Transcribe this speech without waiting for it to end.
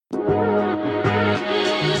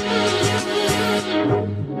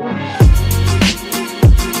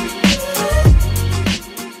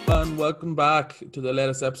welcome back to the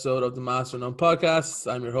latest episode of the Master None podcast.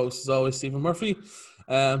 I'm your host, as always, Stephen Murphy.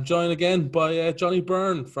 I'm joined again by Johnny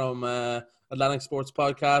Byrne from Atlantic Sports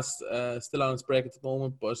Podcast. Still on his break at the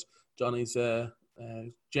moment, but Johnny's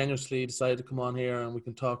generously decided to come on here and we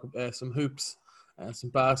can talk some hoops and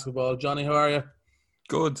some basketball. Johnny, how are you?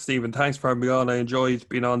 Good, Stephen. Thanks for having me on. I enjoyed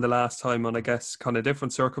being on the last time on, I guess, kind of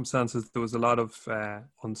different circumstances. There was a lot of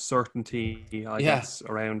uncertainty, I guess,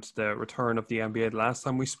 around the return of the NBA the last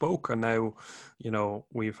time we spoke. And now,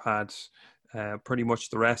 we've had pretty much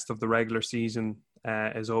the rest of the regular season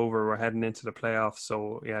is over. We're heading into the playoffs.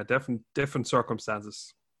 So, yeah, different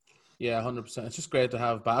circumstances. Yeah, 100%. It's just great to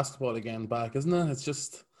have basketball again back, isn't it? It's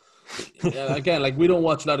just... again, like we don't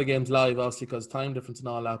watch a lot of games live, obviously, because time difference and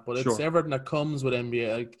all that. But it's everything that comes with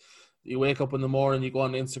NBA. Like you wake up in the morning, you go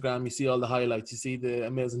on Instagram, you see all the highlights, you see the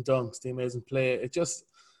amazing dunks, the amazing play.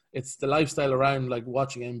 It's the lifestyle around like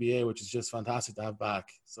watching NBA, which is just fantastic to have back.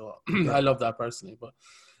 So I love that personally. But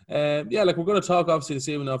like we're going to talk obviously this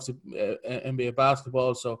evening, NBA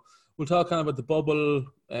basketball. So we'll talk kind of about the bubble,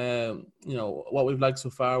 what we've liked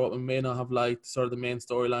so far, what we may not have liked, sort of the main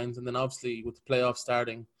storylines, and then obviously with the playoffs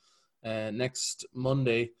starting next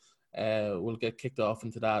Monday, we'll get kicked off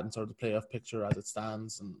into that and sort of the playoff picture as it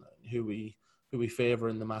stands and who we favour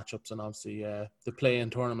in the matchups, and obviously the play-in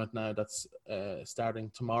tournament now that's starting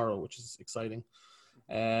tomorrow, which is exciting.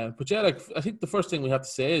 But yeah, like I think the first thing we have to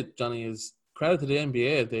say, Johnny, is credit to the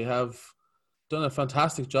NBA. They have done a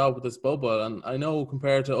fantastic job with this bubble, and I know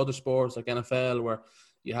compared to other sports like NFL, where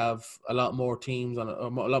you have a lot more teams a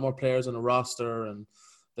lot more players on a roster, and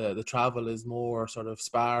the travel is more sort of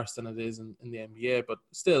sparse than it is in the NBA, but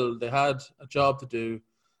still they had a job to do.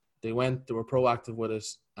 They were proactive with it,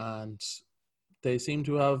 and they seem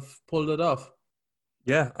to have pulled it off.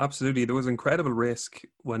 Yeah, absolutely. There was incredible risk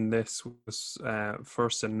when this was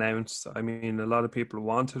first announced. I mean, a lot of people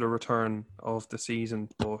wanted a return of the season,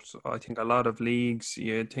 but I think a lot of leagues,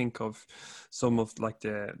 you think of some of like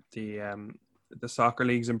the soccer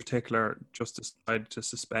leagues in particular, just decided to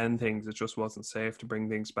suspend things. It just wasn't safe to bring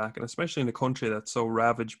things back. And especially in a country that's so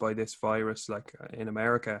ravaged by this virus, like in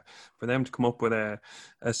America, for them to come up with a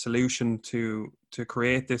solution to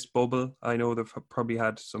create this bubble. I know they've probably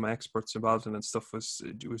had some experts involved in it. Stuff was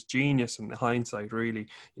genius in hindsight, really.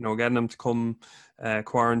 Getting them to come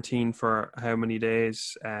quarantine for how many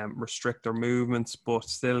days, restrict their movements, but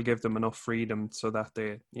still give them enough freedom so that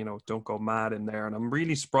they, don't go mad in there. And I'm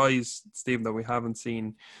really surprised, Stephen, that we haven't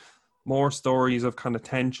seen more stories of kind of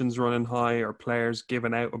tensions running high or players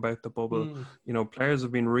giving out about the bubble. Players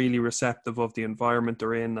have been really receptive of the environment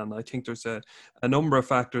they're in, and I think there's a number of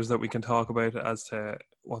factors that we can talk about as to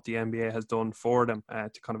what the NBA has done for them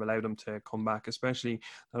to kind of allow them to come back, especially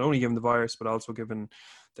not only given the virus but also given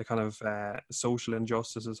the kind of social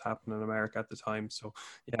injustices happening in America at the time. So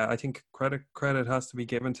yeah, I think credit has to be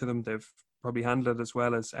given to them. They've probably handled it as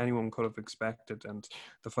well as anyone could have expected, and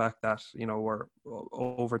the fact that we're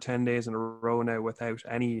over 10 days in a row now without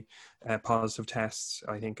any positive tests,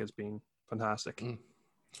 I think has been fantastic.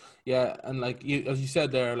 Yeah, and like as you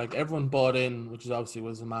said there, like everyone bought in, which is obviously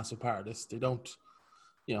was a massive part of this. They don't,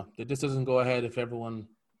 this doesn't go ahead if everyone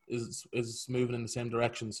is moving in the same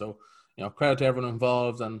direction. So credit to everyone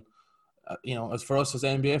involved, and as for us as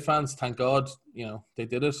NBA fans, thank God, they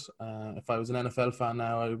did it. If I was an NFL fan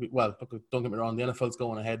now, look, don't get me wrong, the NFL's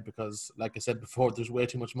going ahead because, like I said before, there's way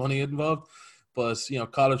too much money involved. But,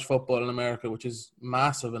 college football in America, which is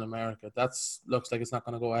massive in America, looks like it's not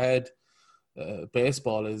going to go ahead.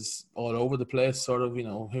 Baseball is all over the place, sort of,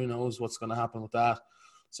 who knows what's going to happen with that.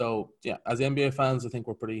 So, yeah, as NBA fans, I think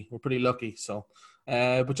we're pretty lucky. So,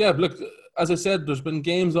 but yeah, look, as I said, there's been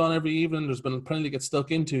games on every evening. There's been plenty to get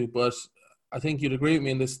stuck into, but I think you'd agree with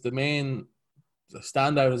me in this. The main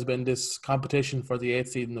standout has been this competition for the 8th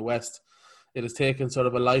seed in the West. It has taken sort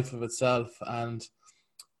of a life of itself. And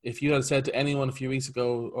if you had said to anyone a few weeks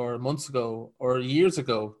ago or months ago or years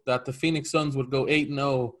ago that the Phoenix Suns would go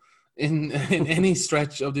 8-0 in any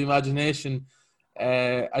stretch of the imagination,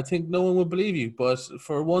 I think no one would believe you. But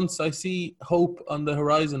for once, I see hope on the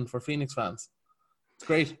horizon for Phoenix fans. It's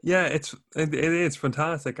great. Yeah, it is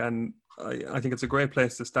fantastic, and I think it's a great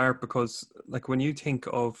place to start because, like, when you think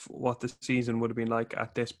of what the season would have been like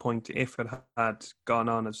at this point if it had gone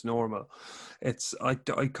on as normal, I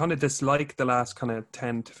kind of dislike the last kind of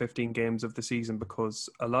 10 to 15 games of the season because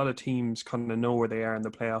a lot of teams kind of know where they are in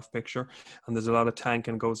the playoff picture, and there's a lot of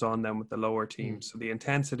tanking goes on then with the lower teams. So the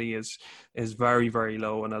intensity is very, very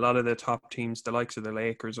low, and a lot of the top teams, the likes of the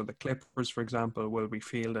Lakers or the Clippers, for example, will be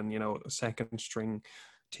fielding, a second string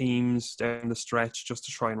teams down the stretch just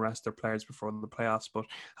to try and rest their players before the playoffs. But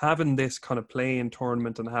having this kind of play-in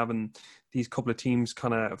tournament and having these couple of teams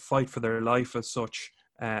kind of fight for their life as such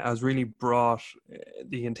has really brought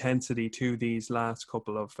the intensity to these last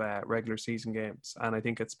couple of regular season games. And I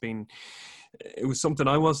think it was something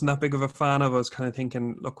I wasn't that big of a fan of. I was kind of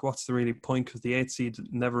thinking, look, what's the really point? Because the 8th seed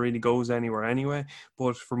never really goes anywhere anyway.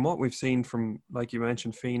 But from what we've seen from, like you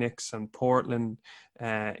mentioned, Phoenix and Portland,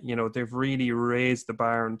 they've really raised the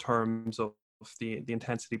bar in terms of the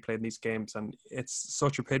intensity played in these games. And it's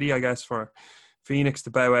such a pity, I guess, for Phoenix to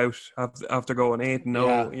bow out after going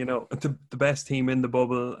 8-0, the best team in the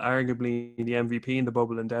bubble, arguably the MVP in the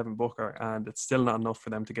bubble in Devin Booker, and it's still not enough for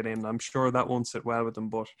them to get in. I'm sure that won't sit well with them,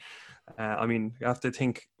 but you have to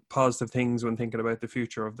think positive things when thinking about the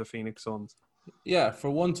future of the Phoenix Suns. Yeah, for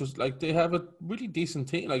once, they have a really decent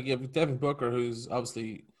team. Like, you have Devin Booker, who's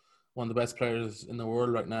obviously one of the best players in the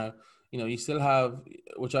world right now. You still have,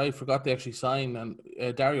 which I forgot they actually signed, and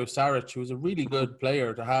Dario Saric, who's a really good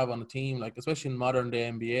player to have on a team, like especially in modern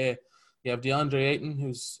day NBA. You have DeAndre Ayton,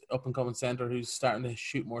 who's up and coming center, who's starting to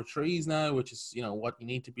shoot more threes now, which is what you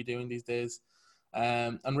need to be doing these days.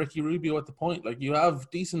 And Ricky Rubio at the point. Like, you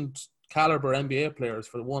have decent caliber NBA players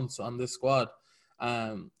for once on this squad. They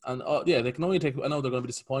can only take. I know they're going to be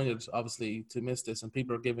disappointed, obviously, to miss this, and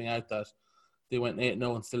people are giving out that they went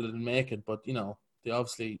 8-0 and still didn't make it, but they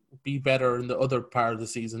obviously be better in the other part of the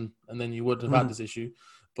season, and then you wouldn't have had this issue.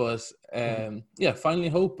 But finally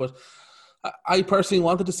hope. But I personally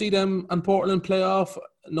wanted to see them and Portland play off.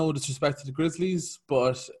 No disrespect to the Grizzlies,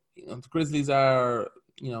 but the Grizzlies are,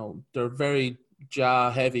 they're very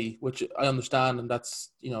jaw heavy, which I understand, and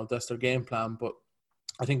that's their game plan. But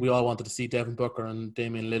I think we all wanted to see Devin Booker and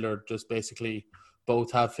Damian Lillard just basically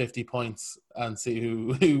both have 50 points and see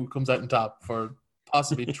who comes out on top for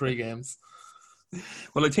possibly 3 games.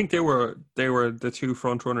 Well, I think they were the two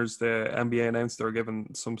front runners. The NBA announced they were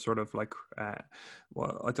given some sort of I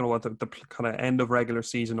don't know what the kind of end of regular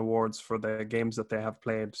season awards for the games that they have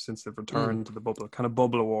played since they've returned to the bubble, kind of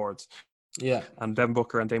bubble awards. Yeah. And Devin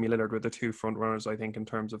Booker and Damian Lillard were the two front runners, I think, in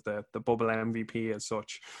terms of the bubble MVP as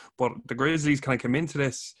such. But the Grizzlies kind of come into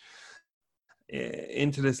this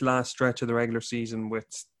last stretch of the regular season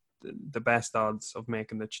with the best odds of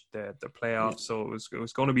making the playoffs. So it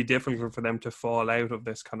was going to be difficult for them to fall out of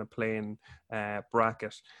this kind of playing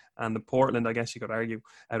bracket. And the Portland, I guess you could argue,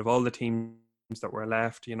 out of all the teams that were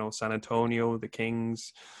left, San Antonio, the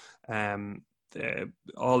Kings,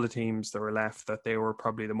 all the teams that were left, that they were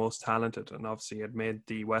probably the most talented, and obviously had made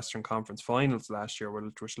the Western Conference Finals last year,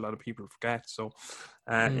 which a lot of people forget. So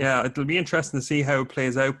it'll be interesting to see how it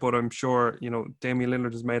plays out, but I'm sure Damian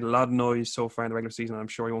Lillard has made a lot of noise so far in the regular season. I'm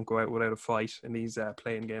sure he won't go out without a fight in these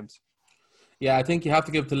playing games. Yeah, I think you have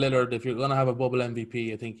to give it to Lillard if you're going to have a bubble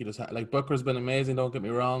MVP. I think you just Booker's been amazing, don't get me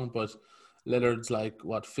wrong, but Lillard's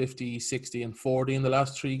 50, 60 and 40 in the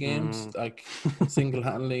last 3 games,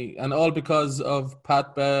 single-handedly, and all because of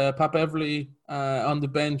Pat Beverly on the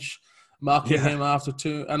bench mocking him after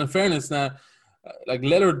 2. And in fairness now,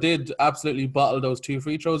 Lillard did absolutely bottle those 2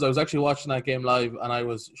 free throws. I was actually watching that game live, and I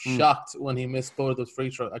was shocked when he missed both of those free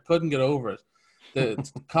throws. I couldn't get over it.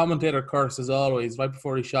 The commentator curse, as always, right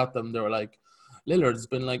before he shot them, they were like, Lillard's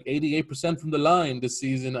been 88% from the line this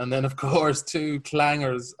season, and then of course 2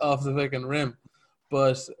 clangers off the fucking rim.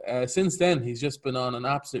 But since then, he's just been on an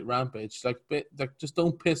absolute rampage. Just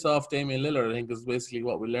don't piss off Damian Lillard, I think, is basically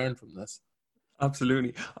what we learned from this.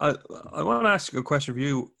 Absolutely. I want to ask you a question for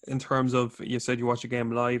you in terms of, you said you watch a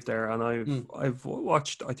game live there, and I've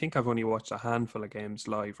watched, I think I've only watched a handful of games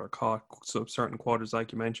live or caught certain quarters,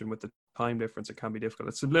 like you mentioned, with the time difference. It can be difficult.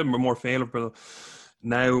 It's a little bit more favourable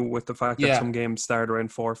now with the fact that some games start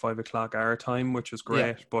around 4 or 5 o'clock our time, which is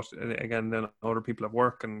great. Yeah. But again, then other people have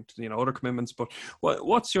work and other commitments. But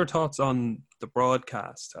what's your thoughts on the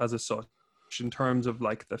broadcast as a such, in terms of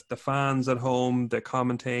the fans at home, the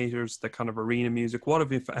commentators, the kind of arena music? How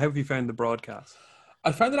have you found the broadcast?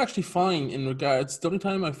 I found it actually fine in regards. The only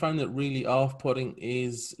time I found it really off-putting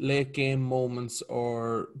is late game moments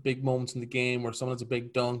or big moments in the game where someone has a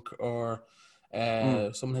big dunk or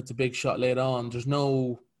someone hits a big shot late on. There's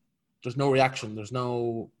no reaction. There's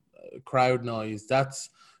no crowd noise. That's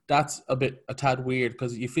a tad weird,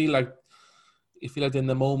 because you feel like in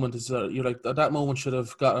the moment you're like, that moment should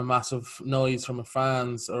have got a massive noise from a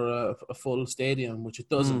fans or a full stadium, which it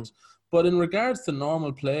doesn't. But in regards to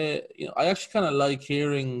normal play, I actually kind of like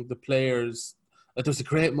hearing the players. There was a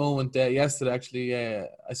great moment yesterday, actually.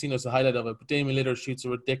 I seen there's a highlight of it, but Damian Lillard shoots a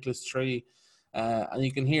ridiculous 3, And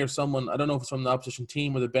you can hear someone, I don't know if it's from the opposition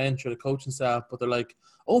team or the bench or the coaching staff, but they're like,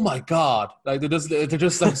 "Oh my God!" Like they're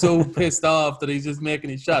just like so pissed off that he's just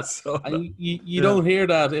making his shots. And you don't hear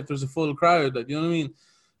that if there's a full crowd. Like, you know what I mean?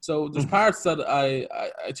 So there's parts that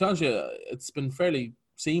I tell you, it's been fairly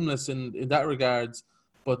seamless in that regards.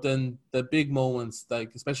 But then the big moments,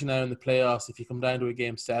 like especially now in the playoffs, if you come down to a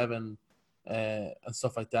game 7 and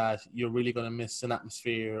stuff like that, you're really going to miss an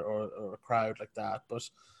atmosphere or a crowd like that. But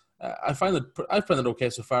I find it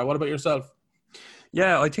okay so far. What about yourself?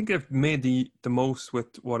 Yeah, I think they've made the most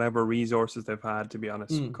with whatever resources they've had, to be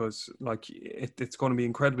honest, because like it's going to be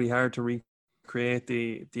incredibly hard to recreate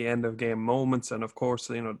the end of game moments, and of course,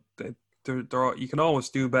 you know, you can always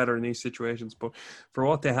do better in these situations, but for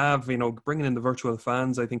what they have, you know, bringing in the virtual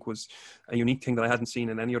fans, I think was a unique thing that I hadn't seen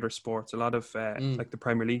in any other sports. A lot of like the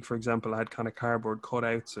Premier League, for example, had kind of cardboard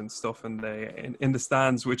cutouts and stuff in the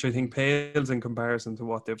stands, which I think pales in comparison to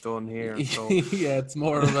what they've done here. So yeah, it's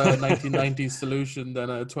more of a 1990s solution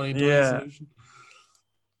than a 2020 solution.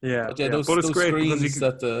 Yeah, but but it's those great screens because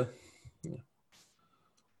that the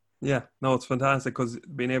Yeah, no, it's fantastic because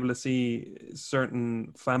being able to see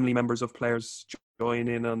certain family members of players join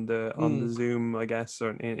in on the Zoom, I guess,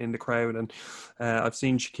 or in the crowd, and I've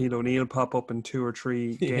seen Shaquille O'Neal pop up in 2 or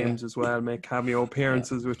 3 games as well, make cameo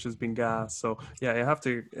appearances, which has been gas. So yeah, you have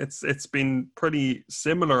to. It's been pretty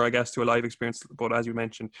similar, I guess, to a live experience, but as you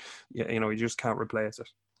mentioned, you know, you just can't replace it.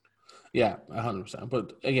 Yeah, 100%.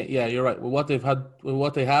 But again, yeah, you're right. With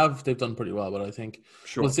what they have, they've done pretty well. But I think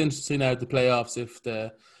it's interesting now at the playoffs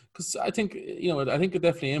because I think, you know, I think it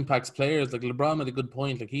definitely impacts players. Like LeBron made a good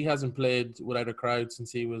point. Like he hasn't played without a crowd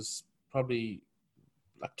since he was probably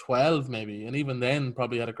like 12 maybe, and even then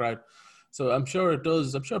probably had a crowd. So I'm sure it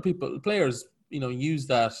does. I'm sure players, you know, use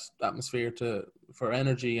that atmosphere for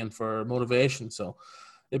energy and for motivation. So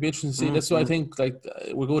it'd be interesting to see. That's why I think like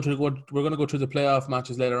we're going to go through the playoff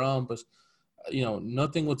matches later on, but you know,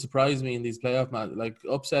 nothing would surprise me in these playoff matches. Like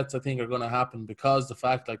upsets, I think are going to happen because the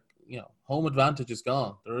fact, like, you know, home advantage is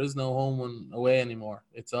gone. There is no home and away anymore.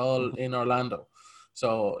 It's all in Orlando.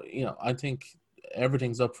 So, you know, I think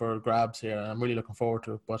everything's up for grabs here, and I'm really looking forward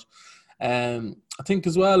to it. But I think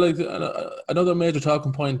as well, like another major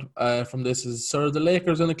talking point from this is sort of the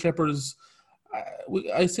Lakers and the Clippers.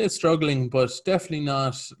 I say struggling, but definitely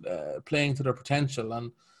not playing to their potential.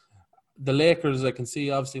 And the Lakers, I can see,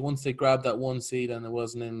 obviously, once they grabbed that 1 seed and it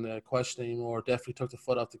wasn't in question anymore, definitely took the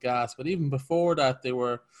foot off the gas. But even before that, they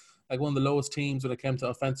were like one of the lowest teams when it came to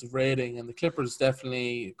offensive rating. And the Clippers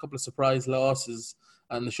definitely a couple of surprise losses,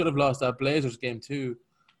 and they should have lost that Blazers game too.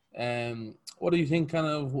 What do you think? Kind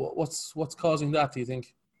of what's causing that? Do you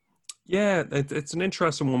think? Yeah, it's an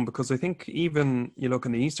interesting one because I think even you look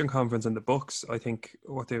in the Eastern Conference and the Bucks, I think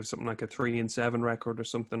they have something like a 3-7 record or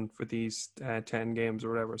something for these 10 games or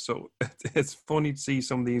whatever. So it's funny to see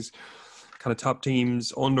some of these kind of top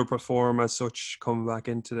teams underperform as such, come back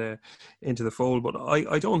into the fold. But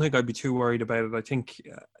I don't think I'd be too worried about it. I think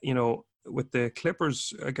you know, with the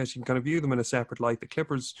Clippers, I guess you can kind of view them in a separate light. The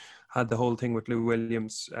Clippers had the whole thing with Lou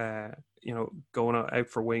Williams, you know, going out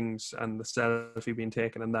for wings and the selfie being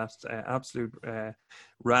taken, and that absolute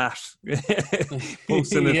rat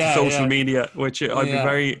posting it to social media, which I'd be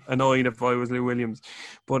very annoyed if I was Lou Williams.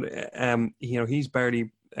 But you know, he's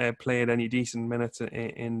barely played any decent minutes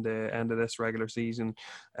in the end of this regular season.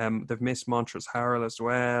 They've missed Montrezl Harrell as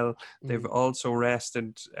well. They've also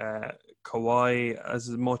rested Kawhi as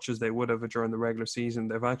much as they would have during the regular season.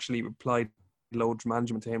 They've actually applied load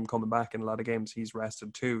management to him coming back in a lot of games. He's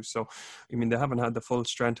rested too. So, I mean, they haven't had the full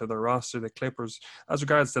strength of their roster. The Clippers, as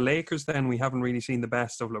regards the Lakers, then we haven't really seen the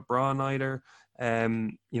best of LeBron either.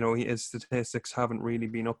 You know, his statistics haven't really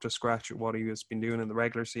been up to scratch at what he has been doing in the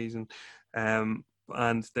regular season.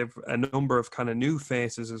 And they've a number of kind of new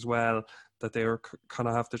faces as well that they kind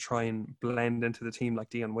of have to try and blend into the team, like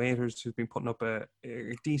Dion Waiters, who's been putting up a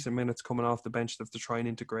decent minutes coming off the bench. They have to try and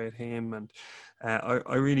integrate him. And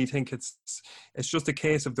I really think it's just a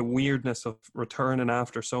case of the weirdness of returning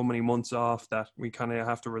after so many months off that we kind of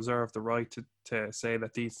have to reserve the right to say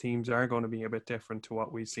that these teams are going to be a bit different to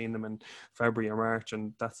what we've seen them in February or March,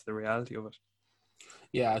 and that's the reality of it.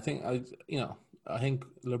 Yeah, I think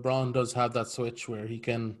LeBron does have that switch where he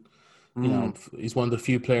can, you know, he's one of the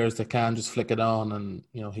few players that can just flick it on and,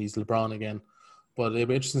 you know, he's LeBron again. But it'll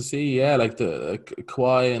be interesting to see, like the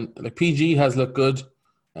Kawhi and like PG has looked good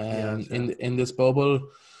in this bubble,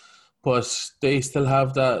 but they still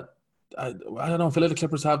have that. I don't know. I feel like the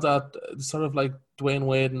Clippers have that sort of like Dwayne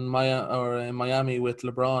Wade in Miami with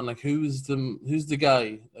LeBron. Like who's the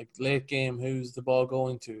guy? Like late game, who's the ball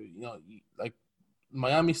going to? You know, like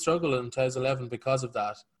Miami struggled in 2011 because of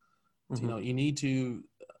that. You know, you need to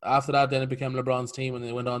after that, then it became LeBron's team, and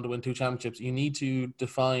they went on to win 2 championships. You need to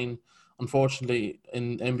define. Unfortunately,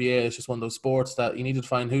 in NBA, it's just one of those sports that you need to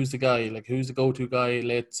define who's the guy, like who's the go-to guy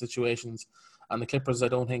late situations. And the Clippers, I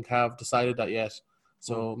don't think, have decided that yet.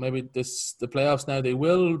 So maybe the playoffs now they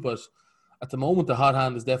will, but at the moment the hot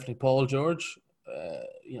hand is definitely Paul George.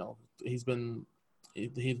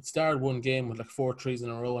 He'd started one game with like 4 threes in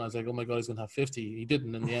a row, and I was like, oh my god, he's gonna have 50. He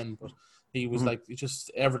didn't in the end, but he was like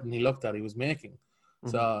just everything he looked at, he was making.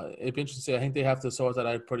 So it'd be interesting to see. I think they have to sort that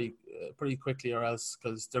out pretty quickly, or else,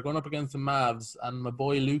 because they're going up against the Mavs and my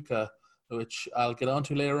boy Luka, which I'll get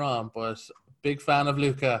onto later on. But big fan of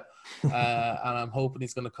Luka, and I'm hoping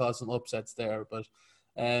he's going to cause some upsets there. But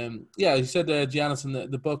you said Giannis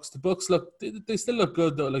and the Bucks. The Bucks they still look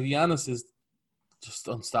good though. Like Giannis is just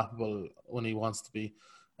unstoppable when he wants to be.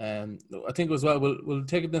 I think as well, we'll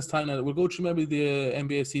take it this time now. We'll go through maybe the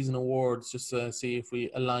NBA season awards just to see if we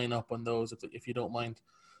align up on those, if you don't mind.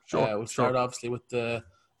 Sure. We'll start obviously with the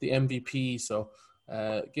MVP. So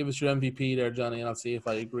give us your MVP there, Johnny, and I'll see if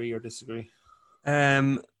I agree or disagree.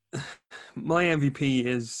 My MVP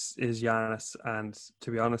is Giannis, and to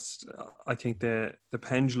be honest, I think the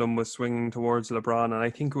pendulum was swinging towards LeBron, and I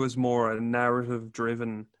think it was more a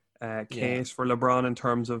narrative-driven case for LeBron in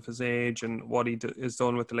terms of his age and what he is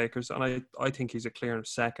done with the Lakers, and I think he's a clear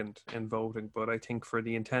second in voting. But I think for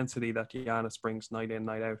the intensity that Giannis brings night in,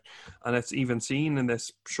 night out, and it's even seen in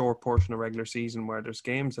this short portion of regular season where there's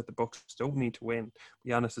games that the Bucks don't need to win,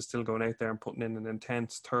 Giannis is still going out there and putting in an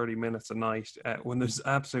intense 30 minutes a night when there's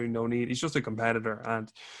absolutely no need. He's just a competitor,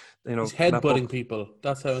 and he's headbutting people.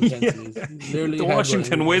 That's how intense he is. He's literally the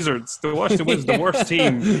Washington Wizards, the worst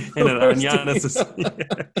team in it, and Giannis is.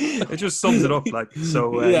 It just sums it up, like.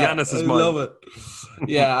 So Giannis is mine. I love it.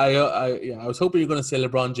 I was hoping you were going to say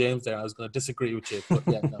LeBron James there. I was going to disagree with you, but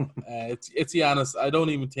no, it's Giannis. I don't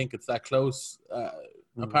even think it's that close.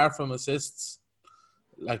 Apart from assists,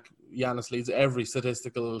 like Giannis leads every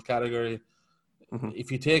statistical category.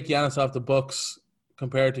 If you take Giannis off the Bucks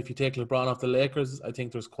compared to if you take LeBron off the Lakers, I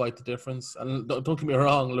think there's quite the difference. And don't get me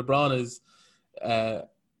wrong, LeBron is an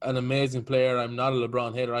amazing player. I'm not a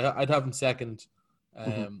LeBron hater. I'd have him second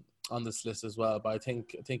on this list as well. But I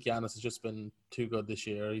think Giannis has just been too good this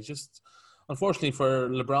year. He's just, unfortunately for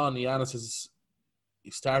LeBron, Giannis is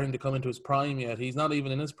starting to come into his prime yet. He's not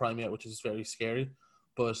even in his prime yet, which is very scary.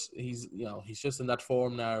 But he's just in that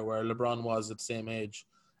form now where LeBron was at the same age,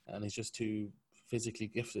 and he's just too physically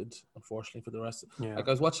gifted, unfortunately, for the rest. Like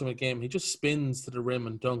I was watching a game, he just spins to the rim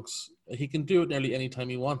and dunks. He can do it nearly any time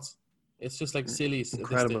he wants. It's just like silly.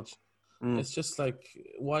 Incredible. At this stage. It's just like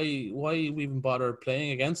why we even bother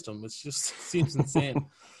playing against him? It seems insane.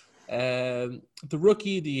 The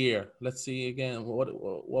rookie of the year. Let's see again.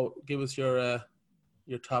 What give us your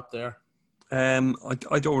top there.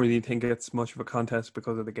 I don't really think it's much of a contest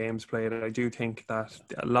because of the games played. I do think that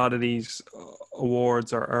a lot of these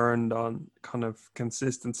awards are earned on kind of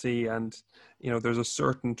consistency, and there's a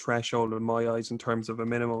certain threshold in my eyes in terms of a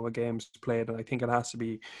minimum of games played, and I think it has to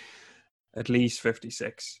be at least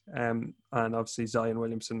 56. And obviously Zion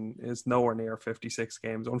Williamson is nowhere near 56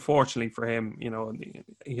 games. Unfortunately for him,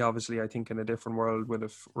 he obviously, I think in a different world would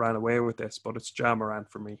have ran away with this, but it's Ja Morant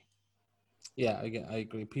for me. Yeah, I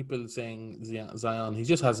agree. People saying Zion, he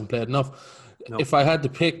just hasn't played enough. No. If I had to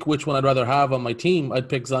pick which one I'd rather have on my team, I'd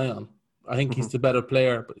pick Zion. I think he's the better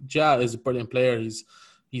player. But Ja is a brilliant player.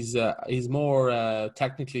 He's more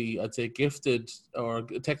technically, I'd say, gifted or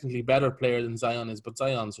technically better player than Zion is. But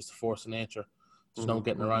Zion's just a force of nature. There's no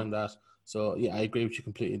getting around that. So yeah, I agree with you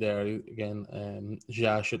completely there. Again,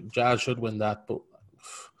 Ja should win that, but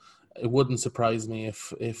it wouldn't surprise me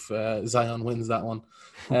if Zion wins that one.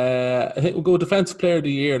 I think we'll go Defensive Player of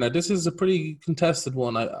the Year. Now, this is a pretty contested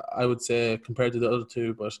one, I would say, compared to the other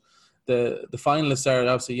two. But the finalists are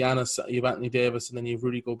obviously Giannis, you have Anthony Davis, and then you have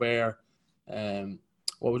Rudy Gobert.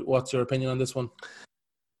 What's your opinion on this one?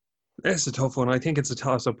 It's a tough one. I think it's a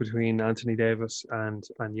toss-up between Anthony Davis and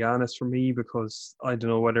Giannis for me, because I don't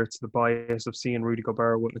know whether it's the bias of seeing Rudy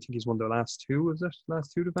Gobert. I think he's won the last two. Was it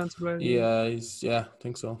last two defensive players? Yeah, I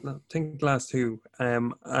think so. I think the last two.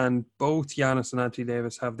 And both Giannis and Anthony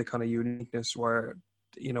Davis have the kind of uniqueness where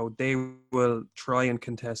they will try and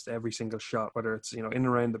contest every single shot, whether it's in and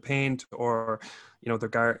around the paint or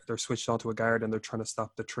they're switched onto a guard and they're trying to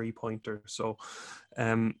stop the 3-pointer. So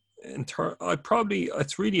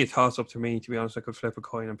it's really a toss-up to me, to be honest. I could flip a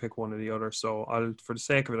coin and pick one or the other. So for the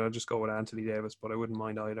sake of it, I'll just go with Anthony Davis, but I wouldn't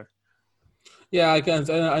mind either. Yeah,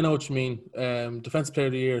 I know what you mean. Defensive Player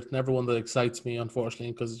of the Year, it's never one that excites me,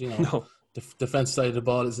 unfortunately, because the defense side of the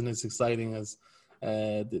ball isn't as exciting as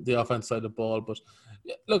the offense side of the ball. But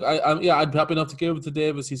Look, I'd be happy enough to give it to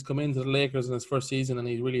Davis. He's come into the Lakers in his first season, and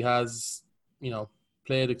he really has,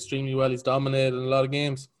 played extremely well. He's dominated in a lot of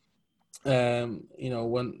games. When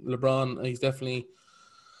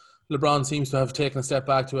LeBron seems to have taken a step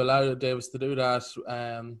back to allow Davis to do that.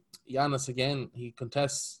 Giannis, again, he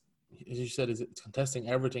contests, as you said, he's contesting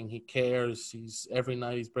everything. He cares. Every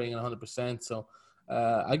night he's bringing 100%. So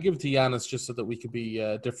I give it to Giannis just so that we could be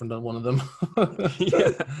different on one of them.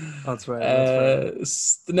 Yeah, that's right.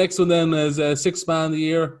 The next one then is Sixth Man of the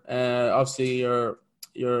Year. Obviously,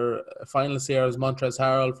 your finalist here is Montrezl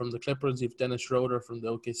Harrell from the Clippers. You've Dennis Schroeder from the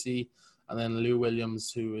OKC, and then Lou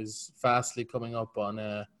Williams, who is fastly coming up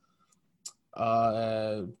on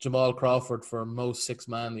Jamal Crawford for most Sixth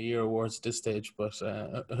Man of the Year awards at this stage. But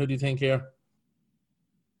who do you think here?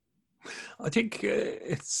 I think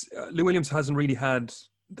it's Lou Williams hasn't really had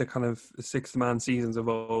the kind of sixth man seasons of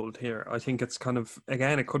old here. I think it's kind of,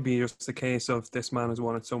 again, it could be just a case of this man has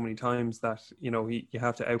won it so many times that, you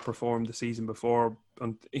have to outperform the season before,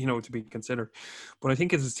 and to be considered. But I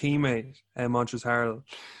think as his teammate, Montrezl Harrell,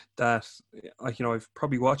 that, I've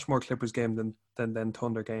probably watched more Clippers games than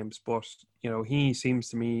Thunder games, but, he seems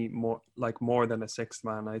to me more than a sixth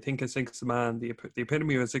man. I think a sixth man, the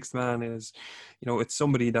epitome of a sixth man is, it's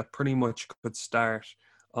somebody that pretty much could start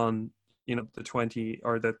on, the 20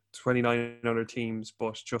 or the 29 other teams,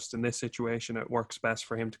 but just in this situation, it works best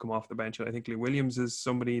for him to come off the bench. And I think Lou Williams is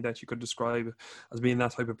somebody that you could describe as being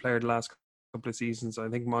that type of player the last couple of seasons. I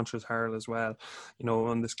think Montrezl Harrell as well,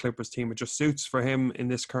 on this Clippers team, it just suits for him in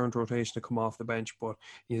this current rotation to come off the bench, but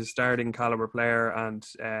he's a starting caliber player. And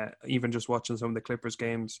even just watching some of the Clippers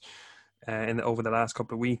games over the last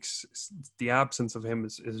couple of weeks, the absence of him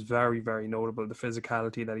is very, very notable. The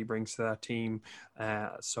physicality that he brings to that team.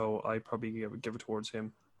 So I probably give it towards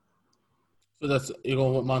him. So that's, you're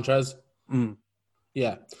going with Montrez?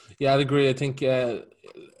 Yeah, I'd agree. I think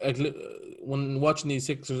when watching these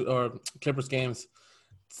Sixers or Clippers games,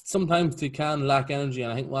 sometimes they can lack energy,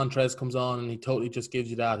 and I think Montrez comes on and he totally just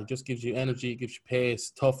gives you that. He just gives you energy, gives you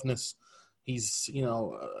pace, toughness. He's,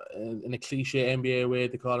 in a cliche NBA way,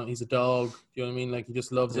 they call him, he's a dog. You know what I mean? Like, he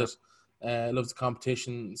just loves it, loves the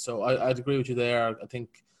competition. So I'd agree with you there. I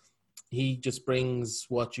think he just brings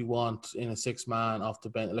what you want in a six man off the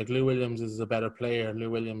bench. Like, Lou Williams is a better player. Lou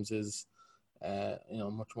Williams is,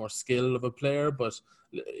 much more skill of a player. But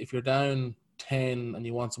if you're down 10 and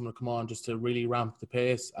you want someone to come on just to really ramp the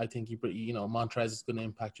pace, I think Montrez is going to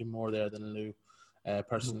impact you more there than Lou,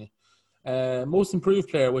 personally. Most improved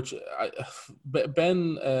player, which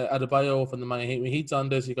Ben Adebayo from the Miami Heat's on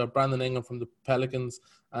this. You got Brandon Ingram from the Pelicans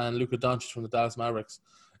and Luka Doncic from the Dallas Mavericks.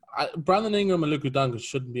 Brandon Ingram and Luka Doncic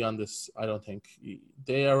shouldn't be on this, I don't think.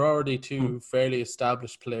 They are already two fairly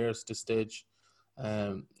established players at this stage.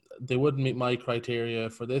 They wouldn't meet my criteria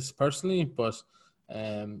for this personally, but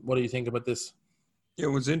what do you think about this? It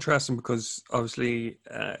was interesting because obviously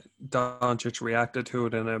Doncic reacted to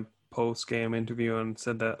it in a post-game interview and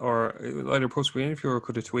said that, or either post-game interview or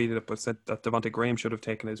could have tweeted it, but said that Devontae Graham should have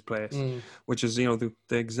taken his place, which is, the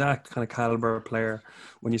exact kind of caliber of player.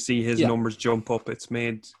 When you see his numbers jump up, it's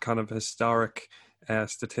made kind of historic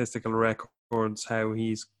statistical records, how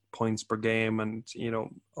he's points per game and,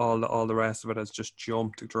 all the rest of it has just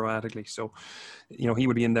jumped dramatically. So, he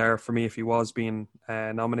would be in there for me if he was being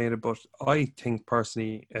nominated. But I think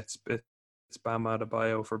personally it's Bam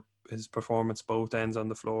Adebayo for his performance both ends on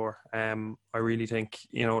the floor. I really think,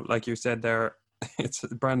 like you said there, it's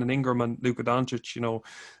Brandon Ingram and Luka Doncic,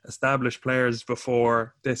 established players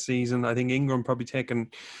before this season. I think Ingram probably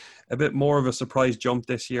taken a bit more of a surprise jump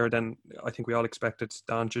this year than I think we all expected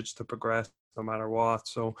Doncic to progress no matter what.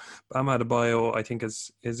 So Bam Adebayo, I think,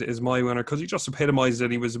 is my winner because he just epitomized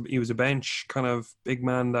it. He was a bench kind of big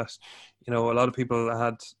man that, a lot of people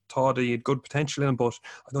had thought he had good potential in him, but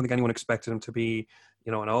I don't think anyone expected him to be,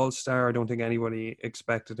 an all-star. I don't think anybody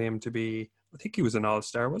expected him to be. I think he was an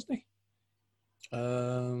all-star, wasn't he?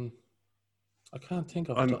 I can't think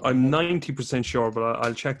of. I'm 90% sure, but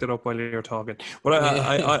I'll check that up while you're talking. But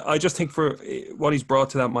I just think for what he's brought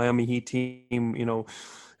to that Miami Heat team,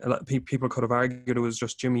 a lot of people could have argued it was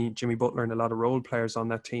just Jimmy Butler and a lot of role players on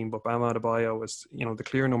that team, but Bam Adebayo was, the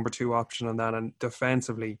clear number 2 option on that, and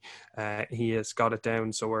defensively, he has got it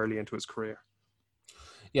down so early into his career.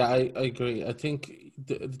 Yeah, I agree. I think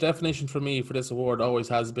the definition for me for this award always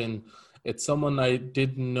has been, it's someone I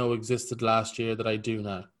didn't know existed last year that I do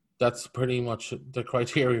now. That's pretty much the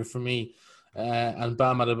criteria for me. And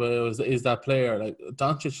Bam Adebayo is that player. Like,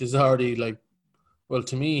 Doncic is already, well,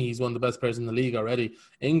 to me, he's one of the best players in the league already.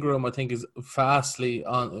 Ingram, I think, is fastly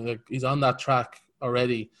on. He's on that track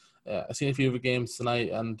already. I've seen a few of the games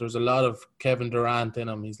tonight, and there's a lot of Kevin Durant in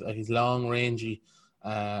him. He's long, rangy.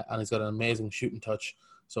 and he's got an amazing shooting touch.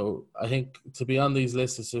 So I think to be on these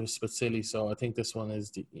lists is a bit silly. So I think this one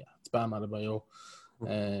is it's Bam Adebayo.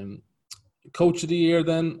 Coach of the year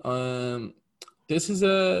then. This is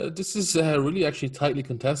a really actually tightly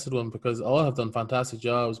contested one because all have done fantastic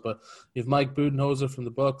jobs. But you've Mike Budenholzer from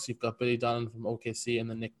the Bucks, you've got Billy Donovan from OKC, and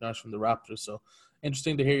then Nick Nurse from the Raptors. So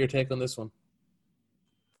interesting to hear your take on this one.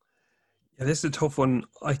 Yeah, this is a tough one.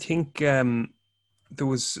 I think could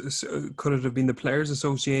it have been the Players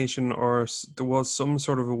Association, or there was some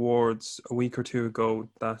sort of awards a week or two ago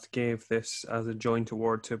that gave this as a joint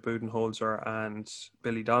award to Budenholzer and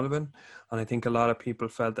Billy Donovan, and I think a lot of people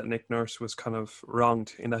felt that Nick Nurse was kind of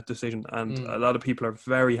wronged in that decision, and a lot of people are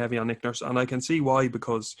very heavy on Nick Nurse, and I can see why,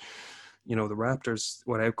 because the Raptors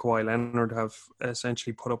without Kawhi Leonard have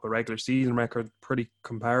essentially put up a regular season record pretty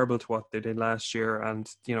comparable to what they did last year. And,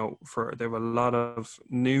 they have a lot of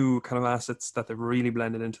new kind of assets that they've really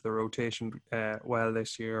blended into the rotation well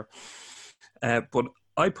this year. But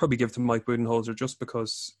I'd probably give to Mike Budenholzer just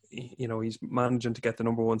because, he's managing to get the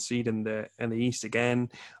number one seed in the East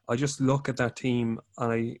again. I just look at that team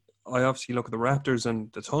and I obviously look at the Raptors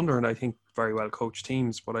and the Thunder, and I think very well coached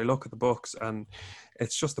teams, but I look at the Bucks and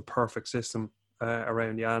it's just the perfect system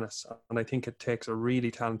around Giannis. And I think it takes a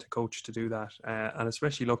really talented coach to do that. And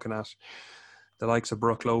especially looking at the likes of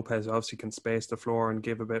Brook Lopez, obviously can space the floor and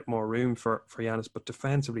give a bit more room for Giannis. But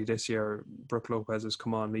defensively this year, Brook Lopez has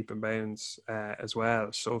come on leap and bounds as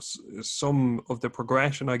well. So some of the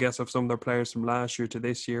progression, I guess, of some of their players from last year to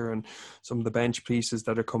this year and some of the bench pieces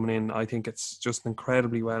that are coming in, I think it's just an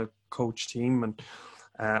incredibly well coached team. And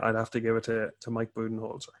I'd have to give it to Mike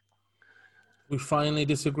Budenholzer. We finally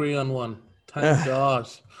disagree on one. Thank God.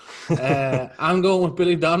 I'm going with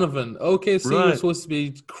Billy Donovan. OKC was supposed to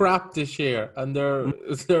be crap this year, and they're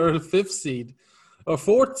a fifth seed or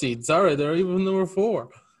fourth seed. Sorry, they're even number 4.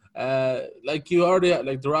 You already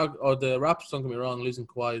the Raptors. Don't get me wrong, losing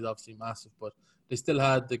Kawhi is obviously massive, but they still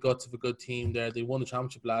had the guts of a good team there. They won the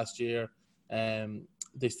championship last year.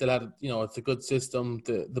 They still had, it's a good system.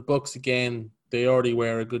 The Bucks again, they already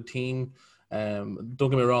were a good team. Don't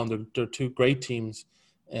get me wrong, they're two great teams.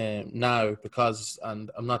 Now and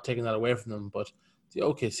I'm not taking that away from them, but the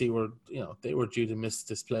OKC they were due to miss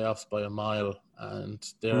this playoffs by a mile, and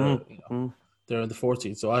they're in the 4th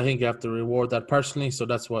seed. So I think you have to reward that personally. So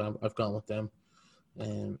that's why I've gone with them.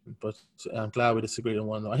 But I'm glad we disagreed on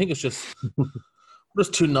one. I think it's just we're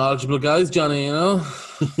just two knowledgeable guys, Johnny.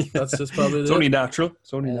 That's just probably it's only natural.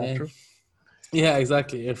 It's only natural. Yeah,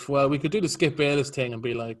 exactly. We could do the Skip Bayless thing and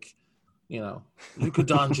be like, Luka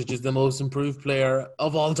Doncic is the most improved player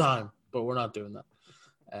of all time, but we're not doing that.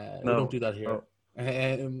 We don't do that here.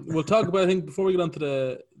 We'll talk about, I think, before we get on to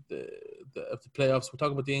the playoffs, we'll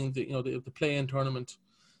talk about the play-in tournament,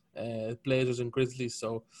 Blazers and Grizzlies.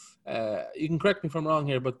 So you can correct me if I'm wrong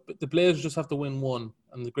here, but the Blazers just have to win one,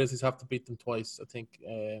 and the Grizzlies have to beat them twice, I think,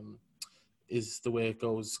 is the way it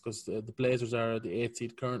goes, because the Blazers are the 8th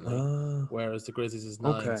seed currently, whereas the Grizzlies is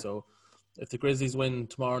 9. Okay. So if the Grizzlies win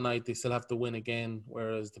tomorrow night, they still have to win again,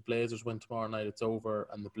 whereas the Blazers win tomorrow night, it's over,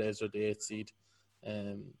 and the Blazers are the 8th seed.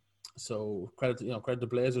 So credit the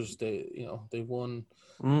Blazers. They've won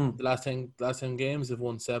the last 10 games. They've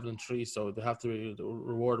won 7-3, so they have to be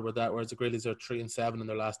rewarded with that. Whereas the Grizzlies are 3-7 in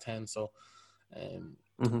their last 10. So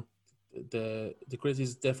the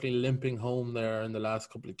Grizzlies definitely limping home there in the last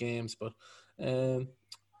couple of games. But who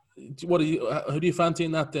do you fancy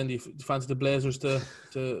in that then? Do you fancy the Blazers to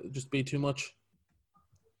just be too much?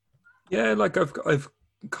 Yeah, I've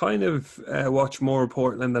kind of watched more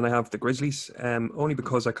Portland than I have the Grizzlies, only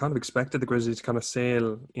because I kind of expected the Grizzlies to kind of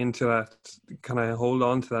sail into that, kind of hold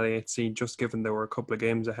on to that 8th seed, just given there were a couple of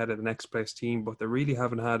games ahead of the next place team, but they really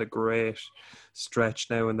haven't had a great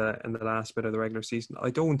stretch now in the last bit of the regular season.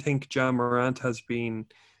 I don't think Ja Morant has been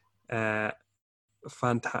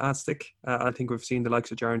fantastic. I think we've seen the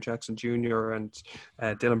likes of Jaren Jackson Jr. and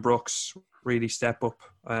Dylan Brooks really step up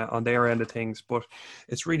on their end of things, but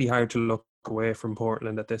it's really hard to look away from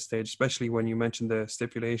Portland at this stage, especially when you mentioned the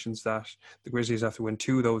stipulations that the Grizzlies have to win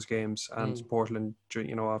 2 of those games and Portland,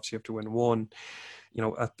 obviously have to win 1.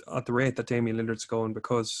 At the rate that Damian Lillard's going,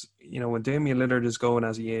 because when Damian Lillard is going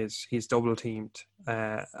as he is, he's double teamed,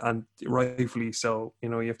 and rightfully so.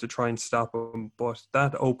 You have to try and stop him, but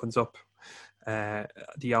that opens up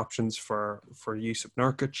the options for Jusuf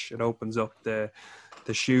Nurkic. It opens up the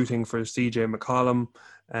shooting for CJ McCollum,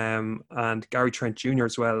 and Gary Trent Jr.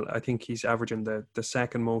 as well. I think he's averaging the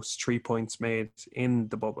second most 3 points made in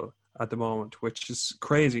the bubble at the moment, which is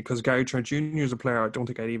crazy because Gary Trent Jr. is a player I don't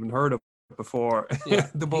think I'd even heard of before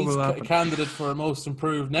the bubble happened. Candidate for most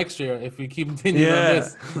improved next year if we keep continuing on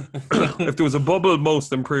this. If there was a bubble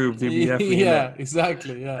most improved, he'd be definitely in there.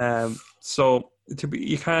 Exactly. Yeah. So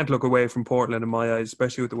you can't look away from Portland in my eyes,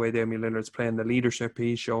 especially with the way Damian Lillard's playing, the leadership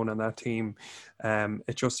he's shown on that team.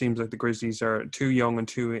 It just seems like the Grizzlies are too young and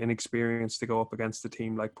too inexperienced to go up against a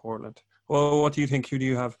team like Portland. Well, what do you think? Who do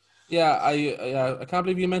you have? Yeah, I can't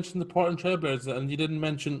believe you mentioned the Portland Trailblazers and you didn't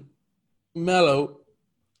mention Melo.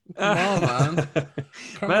 Come on, man.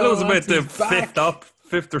 Melo's about the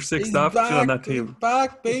fifth or sixth option on that team. He's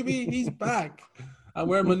back, baby. He's back. I'm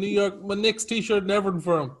wearing my Knicks t-shirt and everything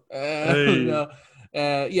for him.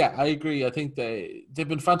 Yeah, I agree. I think they've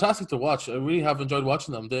been fantastic to watch. I really have enjoyed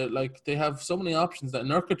watching them. They have so many options. That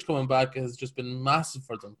Nurkic coming back has just been massive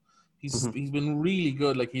for them. He's been really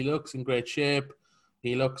good. Like, he looks in great shape.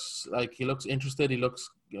 He looks interested. He looks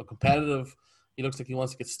competitive. He looks like he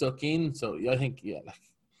wants to get stuck in. So I think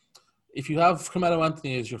if you have Carmelo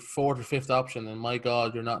Anthony as your fourth or fifth option, then my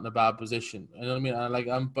God, you're not in a bad position. You know what I mean?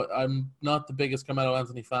 I'm not the biggest Carmelo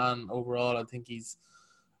Anthony fan overall. I think his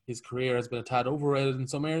career has been a tad overrated in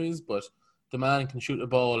some areas, but the man can shoot a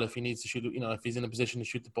ball if he needs to shoot. If he's in a position to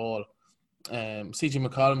shoot the ball. CJ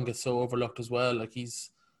McCollum gets so overlooked as well. Like, he's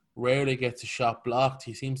rarely gets a shot blocked.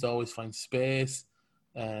 He seems to always find space.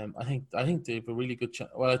 I think they have a really good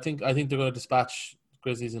chance. Well, I think they're going to dispatch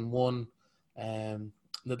Grizzlies in one.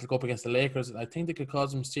 They'll go up against the Lakers, and I think they could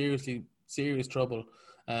cause them serious trouble.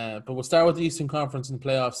 But we'll start with the Eastern Conference in the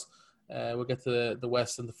playoffs. We'll get to the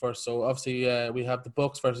West in the first. So obviously we have the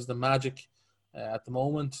Bucks versus the Magic at the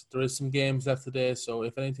moment. There is some games left today, so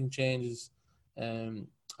if anything changes,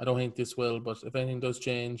 I don't think this will, but if anything does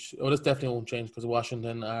change, this definitely won't change because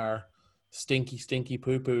Washington are stinky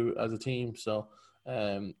poo-poo as a team. So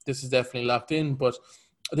this is definitely locked in. But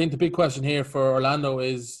I think the big question here for Orlando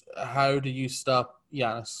is, how do you stop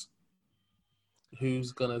Giannis?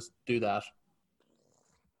 Who's going to do that?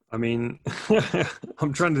 I mean,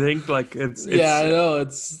 I'm trying to think. Like, it's I know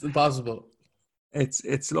it's impossible.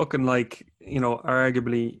 It's looking like,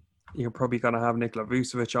 arguably you're probably going to have Nikola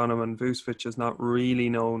Vucevic on him, and Vucevic is not really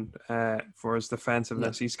known for his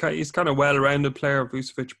defensiveness. No. He's kind of well-rounded player,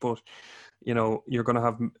 Vucevic, but you're going to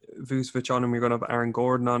have Vucevic on him. You're going to have Aaron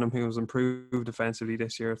Gordon on him, who was improved defensively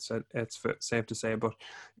this year. It's safe to say, but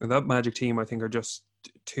that Magic team, I think, are just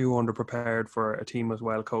too underprepared for a team as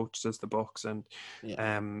well coached as the Bucks, and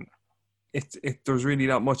there's really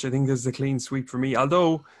not much. I think there's a clean sweep for me.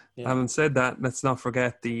 Although, having said that, let's not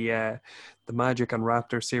forget the Magic and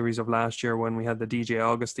Raptors series of last year when we had the DJ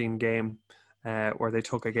Augustine game. Where they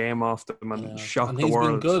took a game off them and shocked the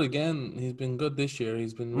world. He's been good again. He's been good this year.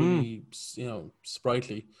 He's been really,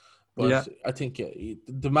 sprightly. But I think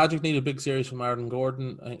the Magic need a big series from Aaron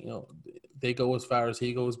Gordon. They go as far as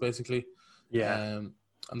he goes, basically. Yeah.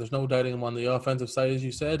 And there's no doubting him on the offensive side, as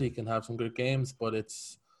you said. He can have some good games, but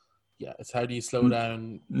it's how do you slow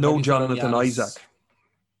down? No Jonathan Isaac.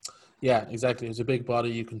 Yeah, exactly. It's a big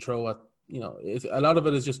body you can throw at. A lot of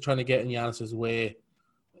it is just trying to get in Giannis's way.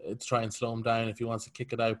 To try and slow him down if he wants to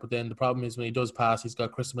kick it out. But then the problem is when he does pass, he's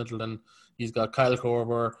got Chris Middleton, he's got Kyle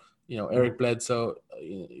Korver, Eric Bledsoe,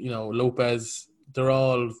 Lopez. They're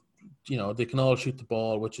all, they can all shoot the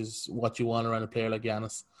ball, which is what you want around a player like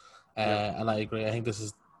Giannis. And I agree. I think this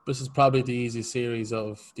is probably the easiest series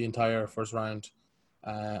of the entire first round.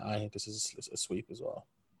 I think this is a sweep as well.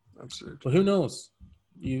 Absolutely. But who knows?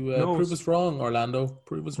 You prove us wrong, Orlando.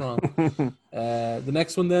 Prove us wrong. The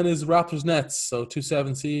next one then is Raptors-Nets, so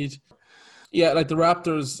 2-7 seed. Yeah, like the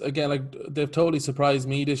Raptors, again, like they've totally surprised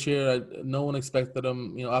me this year. No one expected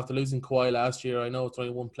them, after losing Kawhi last year. I know it's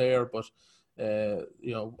only one player, but,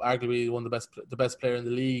 arguably one of the best player in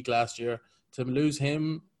the league last year. To lose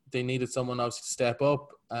him, they needed someone else to step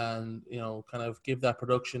up and, kind of give that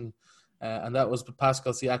production. And that was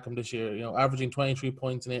Pascal Siakam this year, averaging 23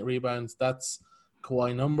 points and 8 rebounds. That's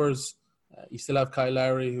Kawhi numbers. You still have Kyle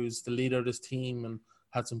Lowry, who's the leader of this team and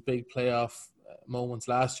had some big playoff moments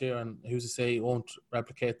last year, and who's to say he won't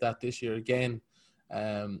replicate that this year again.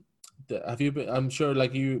 Have you been? I'm sure,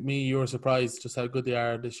 like you were surprised just how good they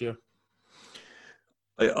are this year.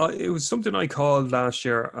 It was something I called last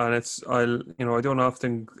year, and I don't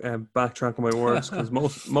often backtrack on my words because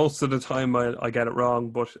most of the time I get it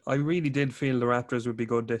wrong. But I really did feel the Raptors would be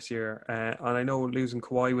good this year, and I know losing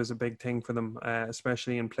Kawhi was a big thing for them,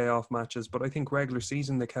 especially in playoff matches. But I think regular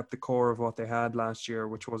season they kept the core of what they had last year,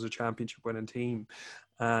 which was a championship-winning team.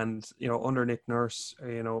 And, under Nick Nurse,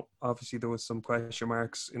 obviously there was some question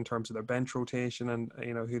marks in terms of their bench rotation and,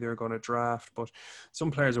 who they're going to draft. But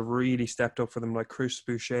some players have really stepped up for them, like Chris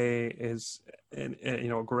Boucher is,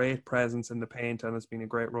 a great presence in the paint and has been a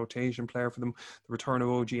great rotation player for them. The return of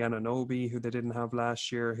OG Anunoby, who they didn't have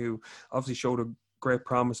last year, who obviously showed a great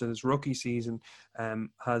promise in his rookie season,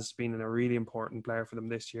 has been a really important player for them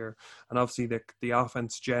this year. And obviously the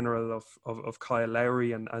offense general of Kyle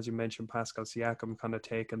Lowry and, as you mentioned, Pascal Siakam kind of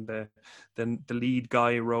taking the lead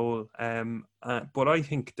guy role. But I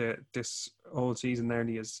think that this whole season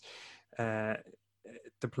nearly is the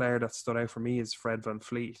player that stood out for me is Fred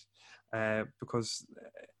VanVleet. Because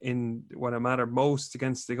when it mattered most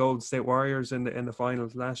against the Golden State Warriors in the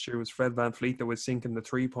finals last year, was Fred VanVleet that was sinking the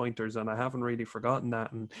 3-pointers, and I haven't really forgotten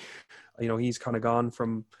that. And he's kind of gone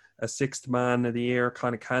from a sixth man of the year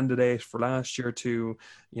kind of candidate for last year to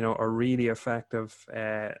a really effective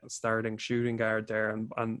starting shooting guard there,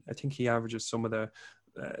 and I think he averages some of the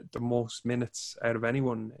most minutes out of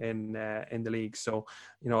anyone in the league. So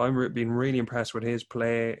I've been really impressed with his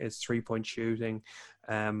play, his 3-point shooting.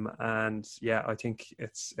 And yeah, I think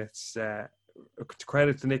it's to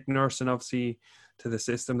credit to Nick Nurse and obviously to the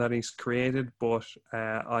system that he's created. But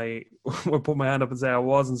I will put my hand up and say I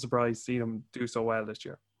wasn't surprised to see him do so well this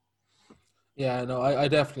year. Yeah, no, I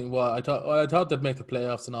definitely was. I thought they'd make the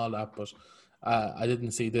playoffs and all that, but I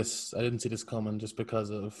didn't see this. I didn't see this coming just because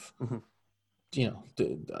of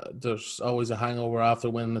there's always a hangover after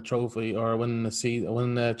winning the trophy or winning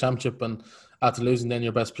the championship, and after losing then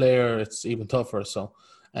your best player, it's even tougher. So,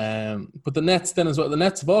 but the Nets then as well. The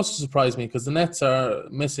Nets have also surprised me because the Nets are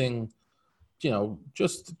missing,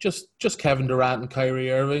 just Kevin Durant and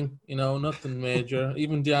Kyrie Irving. Nothing major.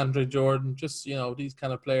 Even DeAndre Jordan. Just these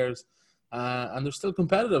kind of players, and they're still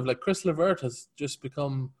competitive. Like Chris LeVert has just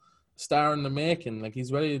become star in the making. Like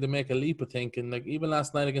he's ready to make a leap, I think. And like even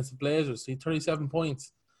last night against the Blazers, he had 37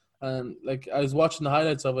 points. And like I was watching the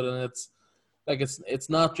highlights of it, and it's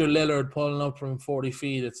not your Lillard pulling up from 40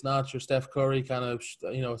 feet. It's not your Steph Curry kind of,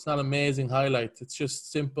 it's not amazing highlights. It's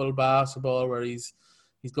just simple basketball where he's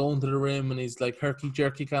going to the rim and he's like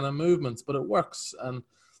herky-jerky kind of movements, but it works. And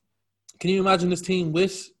can you imagine this team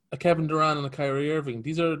with a Kevin Durant and a Kyrie Irving?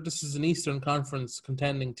 This is an Eastern Conference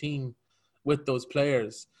contending team with those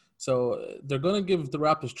players. So they're going to give the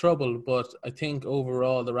Raptors trouble, but I think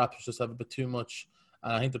overall the Raptors just have a bit too much.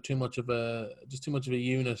 And I think they're too much of a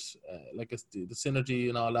unit, the synergy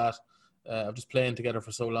and all that of just playing together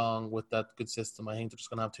for so long with that good system. I think they're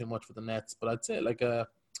just going to have too much for the Nets. But I'd say I'm going to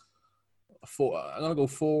go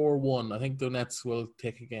 4-1. I think the Nets will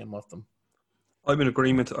take a game off them. I'm in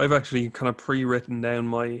agreement. I've actually kind of pre-written down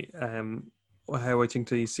my how I think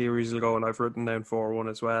the series will go, and I've written down 4-1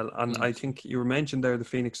 as well. And I think you mentioned there the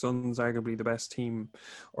Phoenix Suns, arguably the best team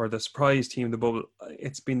or the surprise team in the bubble.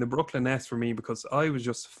 It's been the Brooklyn Nets for me because I was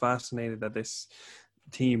just fascinated that this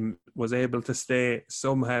team was able to stay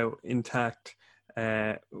somehow intact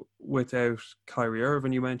without Kyrie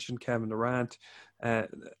Irving. You mentioned Kevin Durant.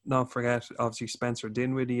 Not forget, obviously, Spencer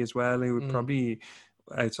Dinwiddie as well, who would probably,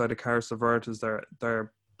 outside of Caris LeVert, is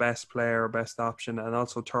their best player, best option, and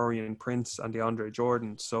also Taurean Prince and DeAndre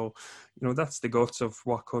Jordan. So, that's the guts of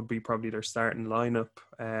what could be probably their starting lineup.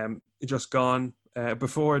 Just gone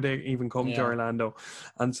before they even come to Orlando.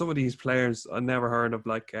 And some of these players I never heard of,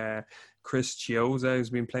 like Chris Chiozza, who's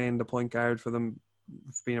been playing the point guard for them.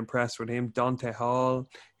 Been impressed with him. Dante Hall,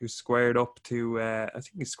 who's squared up to I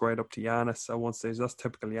think he's squared up to Giannis at one stage. That's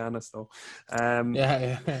typical Giannis though.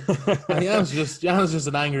 Giannis just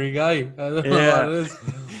an angry guy. I don't know what it is.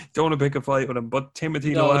 Don't want to pick a fight with him. But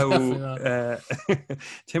Timothy Luau,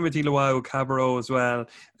 Cabarrot as well.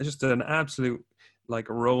 It's just an absolute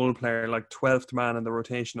role player, 12th man in the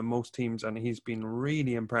rotation of most teams, and he's been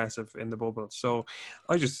really impressive in the bubble. So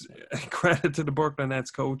I just credit to the Brooklyn Nets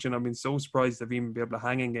coach, and I've been so surprised they've even been able to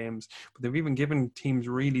hang in games, but they've even given teams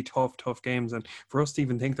really tough games. And for us to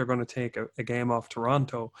even think they're going to take a game off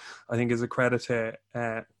Toronto, I think is a credit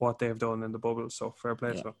to what they've done in the bubble. So fair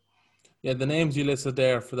play to them. Yeah, the names you listed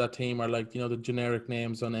there for that team are the generic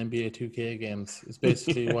names on NBA 2K games. It's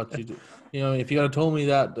basically what you do. If you had told me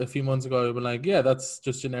that a few months ago, I'd be like, yeah, that's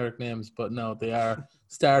just generic names. But no, they are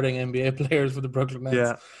starting NBA players for the Brooklyn Nets.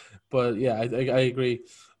 Yeah. But yeah, I agree.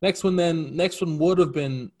 Next one would have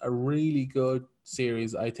been a really good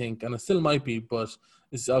series, I think, and it still might be, but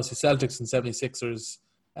it's obviously Celtics and 76ers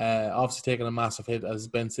obviously taking a massive hit as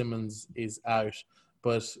Ben Simmons is out.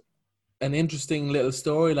 But an interesting little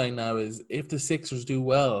storyline now is if the Sixers do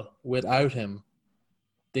well without him,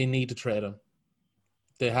 they need to trade him.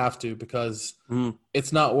 They have to, because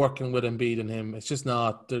it's not working with Embiid and him. It's just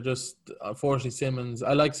not. They're just, unfortunately, Simmons.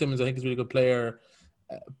 I like Simmons. I think he's a really good player.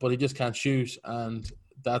 but he just can't shoot, and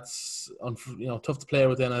that's tough to play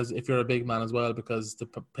within as if you're a big man as well, because the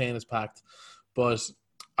pain is packed. But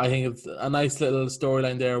I think it's a nice little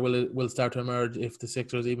storyline there. Will start to emerge if the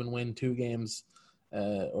Sixers even win 2 games,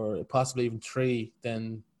 or possibly even 3.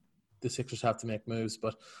 Then the Sixers have to make moves.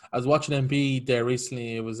 But I was watching Embiid there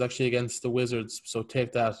recently. It was actually against the Wizards, so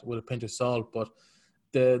take that with a pinch of salt. But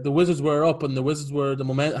the Wizards were up, and the Wizards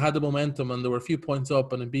had the momentum, and there were a few points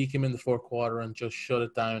up, and Embiid came in the fourth quarter and just shut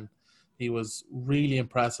it down. He was really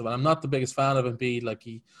impressive, and I'm not the biggest fan of Embiid. Like,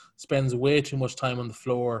 he spends way too much time on the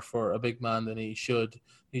floor for a big man than he should.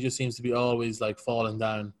 He just seems to be always like falling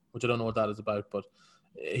down, which I don't know what that is about. But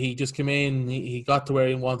he just came in, he got to where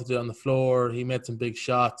he wanted to on the floor. He made some big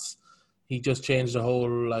shots. He just changed the whole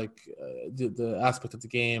the aspect of the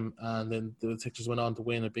game, and then the Sixers went on to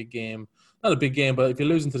win a big game. Not a big game, but if you're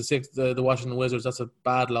losing to the Washington Wizards, that's a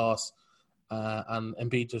bad loss. And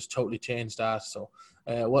Embiid just totally changed that. So,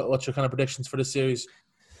 what's your kind of predictions for this series?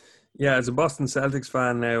 Yeah, as a Boston Celtics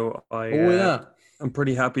fan now, I'm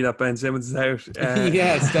pretty happy that Ben Simmons is out.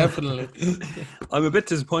 Yes, definitely. I'm a bit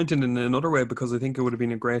disappointed in another way, because I think it would have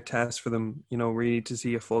been a great test for them, really to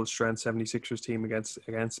see a full strength 76ers team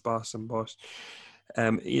against Boston. But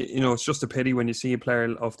it's just a pity when you see a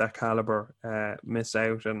player of that caliber miss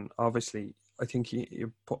out. And obviously, I think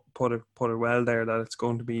you put it well there, that it's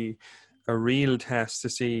going to be a real test to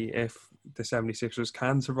see if the 76ers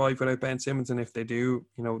can survive without Ben Simmons, and if they do,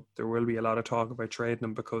 there will be a lot of talk about trading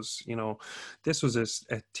them, because this was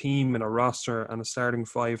a team and a roster and a starting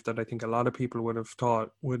 5 that I think a lot of people would have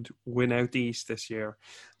thought would win out the East this year,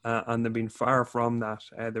 and they've been far from that.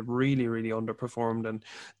 They've really, really underperformed, and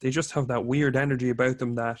they just have that weird energy about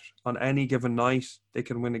them that on any given night they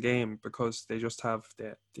can win a game, because they just have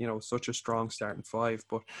such a strong starting 5.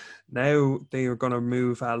 But now they are going to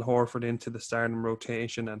move Al Horford into the starting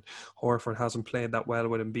rotation, and Horford hasn't played that well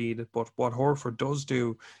with Embiid. But what Horford does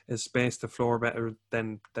do is space the floor better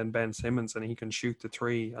than Ben Simmons, and he can shoot the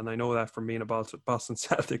 3. And I know that from being a Boston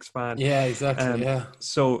Celtics fan. Yeah, exactly.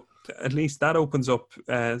 So at least that opens up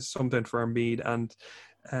something for Embiid, and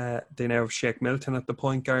they now have Shake Milton at the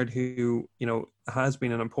point guard, who has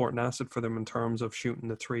been an important asset for them in terms of shooting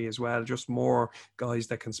the 3 as well. Just more guys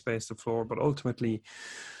that can space the floor. But ultimately,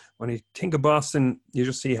 when you think of Boston, you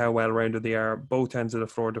just see how well-rounded they are. Both ends of the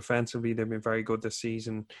floor. Defensively, they've been very good this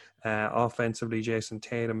season. Offensively, Jason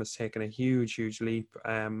Tatum has taken a huge, huge leap,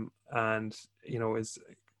 and is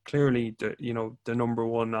clearly the number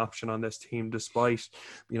one option on this team, despite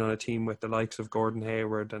being on a team with the likes of Gordon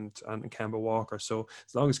Hayward and Kemba Walker. So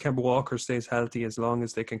as long as Kemba Walker stays healthy, as long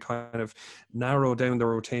as they can kind of narrow down the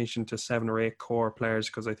rotation to 7 or 8 core players,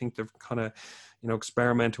 because I think they've kind of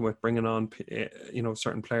experimenting with bringing on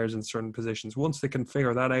certain players in certain positions. Once they can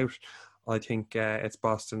figure that out, I think it's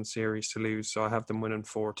Boston's series to lose. So I have them winning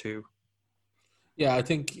 4-2. Yeah, I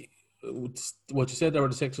think what you said there, were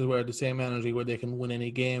the Sixers were the same energy where they can win any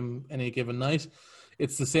game any given night.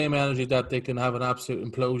 It's the same energy that they can have an absolute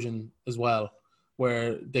implosion as well,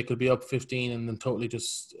 where they could be up 15 and then totally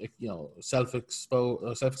just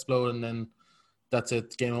self-explode, and then that's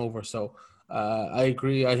it, game over. So I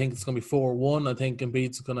agree. I think it's going to be 4-1. I think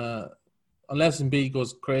Embiid's going to, unless Embiid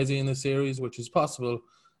goes crazy in the series, which is possible,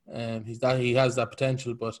 he has that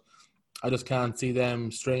potential, but I just can't see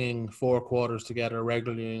them stringing 4 quarters together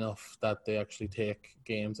regularly enough that they actually take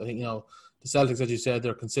games. I think, the Celtics, as you said,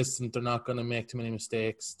 they're consistent. They're not going to make too many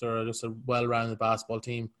mistakes. They're just a well-rounded basketball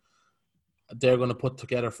team. They're going to put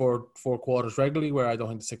together four quarters regularly, where I don't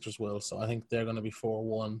think the Sixers will. So I think they're going to be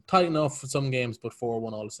 4-1. Tight enough for some games, but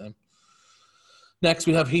 4-1 all the same. Next,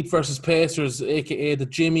 we have Heat versus Pacers, a.k.a. the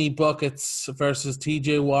Jimmy Buckets versus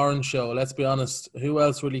TJ Warren show. Let's be honest, who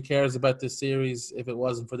else really cares about this series if it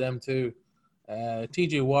wasn't for them too?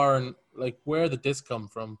 TJ Warren, where did this come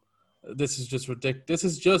from? This is just ridiculous.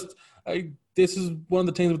 This is one of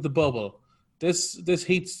the things with the bubble. This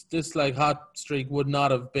Heat's hot streak wouldn't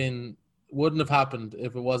have happened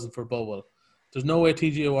if it wasn't for bubble. There's no way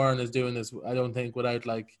TJ Warren is doing this, I don't think, without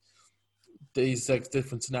these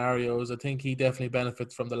different scenarios. I think he definitely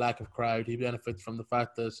benefits from the lack of crowd. He benefits from the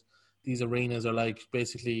fact that these arenas are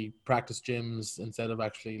basically practice gyms instead of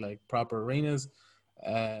actually proper arenas.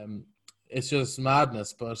 It's just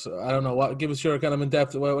madness. But I don't know. Give us your kind of in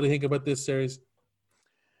depth. What do you think about this series?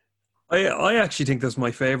 I actually think this is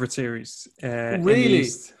my favorite series. Really?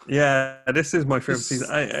 Yeah, this is my favorite season.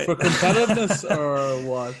 For competitiveness or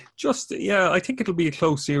what? I think it'll be a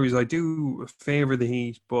close series. I do favor the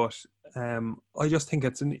Heat, but I just think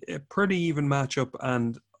it's a pretty even matchup,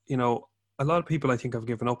 and a lot of people, I think, have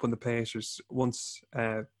given up on the Pacers once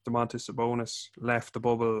Domantas Sabonis left the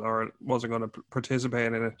bubble or wasn't going to participate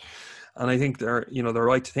in it. And I think they're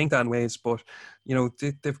right to think that in ways, but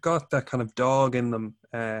they've got that kind of dog in them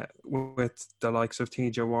with the likes of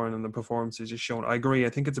TJ Warren and the performances he's shown. I agree. I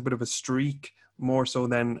think it's a bit of a streak more so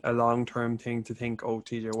than a long-term thing to think, oh,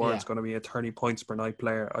 TJ Warren's going to be a 30 points per night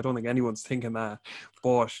player. I don't think anyone's thinking that.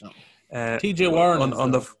 But no. TJ Warren on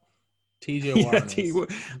the TJ Warren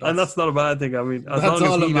and that's not a bad thing. I mean, as that's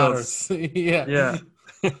long all as he that matters. does. Yeah.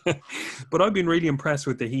 But I've been really impressed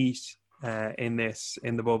with the Heat in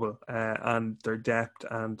the bubble and their depth,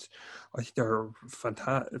 and I think they're a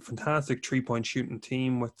fantastic 3-point shooting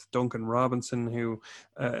team with Duncan Robinson, who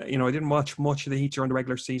I didn't watch much of the Heat during the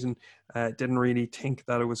regular season. Didn't really think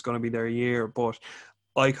that it was going to be their year, but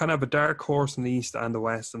I kind of have a dark horse in the East and the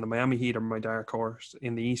West, and the Miami Heat are my dark horse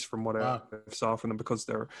in the East from what I saw from them, because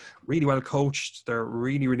they're really well coached. They're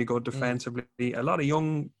really, really good defensively. A lot of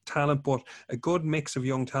young talent, but a good mix of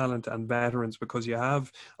young talent and veterans, because you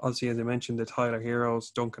have, obviously, as I mentioned, the Tyler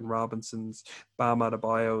Heroes, Duncan Robinsons, Bam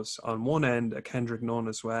Adebayos on one end, a Kendrick Nunn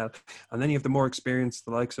as well. And then you have the more experienced,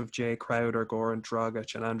 the likes of Jay Crowder, Goran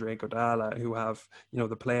Dragic, and Andre Iguodala, who have,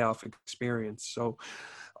 the playoff experience. So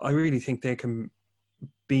I really think they can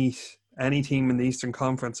beat any team in the Eastern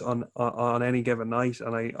Conference on any given night,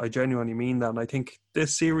 and I genuinely mean that. And I think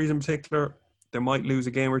this series in particular, they might lose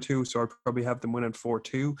a game or two, so I'd probably have them winning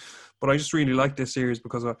 4-2. But I just really like this series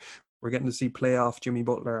because we're getting to see playoff Jimmy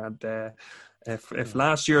Butler, and if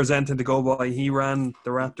last year was anything to go by, he ran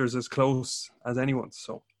the Raptors as close as anyone.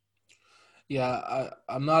 So yeah,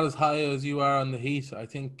 I'm not as high as you are on the Heat. I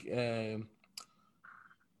think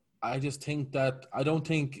I just think that I don't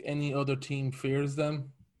think any other team fears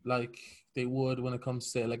them like they would when it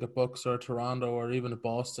comes to like a Bucks or a Toronto or even a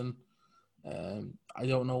Boston. I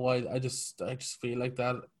don't know why. I just feel like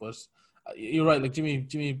that. But you're right. Like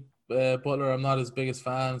Jimmy Butler, I'm not his biggest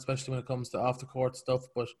fan, especially when it comes to off the court stuff.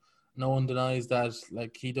 But no one denies that.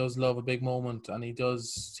 Like, he does love a big moment, and he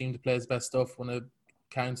does seem to play his best stuff when it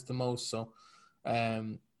counts the most. So,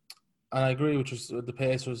 and I agree with the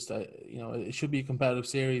Pacers that it should be a competitive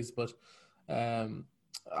series, but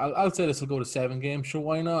I'll say this will go to 7 games. Sure,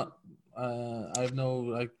 why not? I have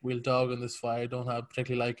no real dog in this fight. I don't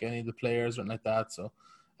particularly like any of the players or anything like that, so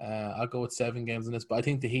I'll go with 7 games in this. But I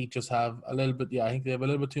think the Heat just have a little bit. Yeah, I think they have a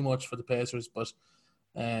little bit too much for the Pacers. But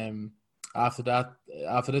after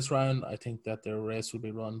this round, I think that their race will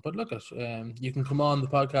be run. But look, you can come on the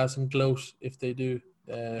podcast and gloat if they do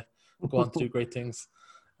go on to do great things.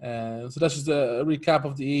 So that's just a recap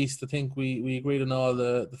of the East. I think we agreed on all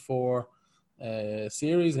the 4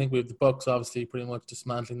 series. I think we have the Bucks obviously pretty much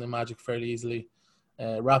dismantling the Magic fairly easily.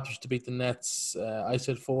 Raptors to beat the Nets. I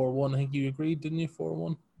said 4-1. I think you agreed, didn't you?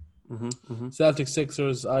 4-1. Celtics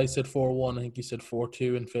Sixers. I said 4-1. I think you said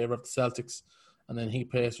 4-2 in favor of the Celtics. And then Heat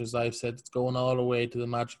Pacers. I've said it's going all the way to the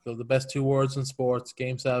magical. The best 2 words in sports.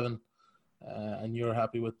 Game 7. And you're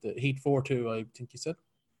happy with the Heat 4-2. I think you said.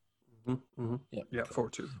 Yeah,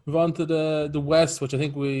 4-2. Move on to the West, which I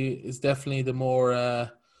think is definitely the more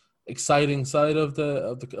exciting side of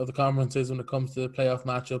the conferences when it comes to the playoff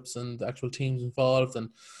matchups and the actual teams involved. And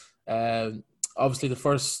obviously, the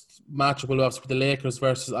first matchup will obviously be the Lakers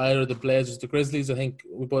versus either the Blazers, the Grizzlies. I think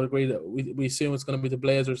we both agree that we assume it's going to be the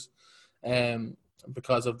Blazers,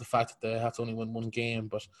 because of the fact that they have to only win 1 game.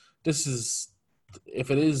 But this is, if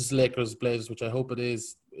it is Lakers Blazers, which I hope it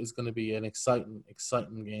is going to be an exciting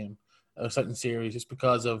game. A certain series, just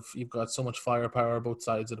because of you've got so much firepower both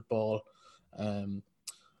sides of the ball.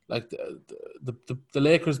 Like the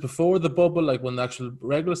Lakers before the bubble, like when the actual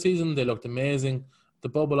regular season, they looked amazing. The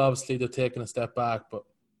bubble, obviously, they're taking a step back, but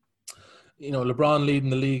LeBron leading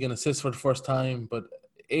the league in assists for the first time. But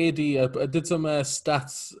AD, I did some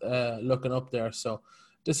stats looking up there. So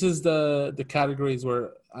this is the categories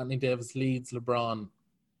where Anthony Davis leads LeBron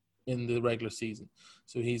in the regular season.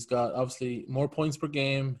 So he's got obviously more points per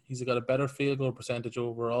game. He's got a better field goal percentage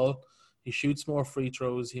overall. He shoots more free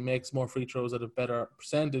throws. He makes more free throws at a better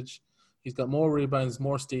percentage. He's got more rebounds,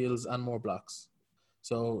 more steals, and more blocks.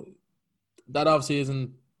 So that obviously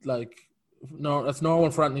isn't that's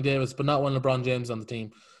normal for Anthony Davis, but not when LeBron James is on the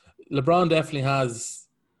team. LeBron definitely has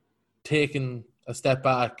taken a step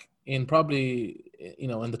back in probably, in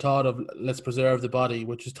the thought of let's preserve the body,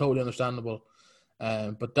 which is totally understandable.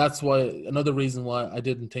 But that's another reason why I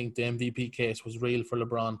didn't think the MVP case was real for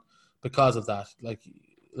LeBron, because of that. Like,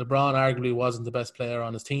 LeBron arguably wasn't the best player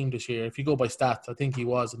on his team this year. If you go by stats, I think he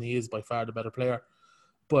was, and he is by far the better player.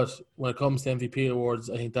 But when it comes to MVP awards,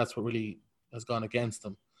 I think that's what really has gone against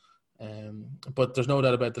them. But there's no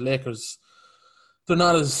doubt about the Lakers. They're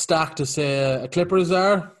not as stacked as say Clippers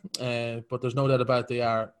are, but there's no doubt about they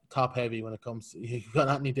are top heavy when it comes. You've got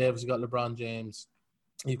Anthony Davis, you've got LeBron James,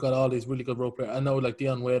 you've got all these really good role players. I know like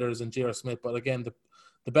Dion Waiters and J.R. Smith, but again,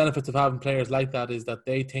 the benefits of having players like that is that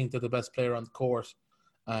they think they're the best player on the court,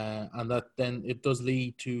 and that then it does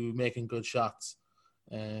lead to making good shots.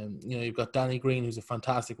 You've got Danny Green, who's a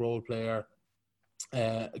fantastic role player.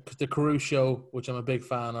 The Caruso, which I'm a big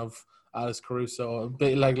fan of, Alex Caruso,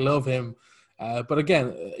 love him. But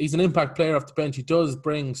again, he's an impact player off the bench. He does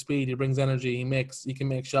bring speed. He brings energy. He can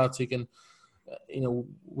make shots. He can,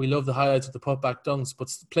 we love the highlights of the putback dunks.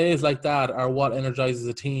 But plays like that are what energizes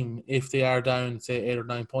a team if they are down, say, 8 or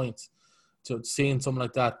 9 points. So seeing someone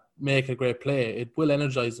like that make a great play, it will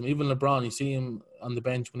energize them. Even LeBron, you see him on the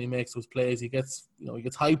bench when he makes those plays. He gets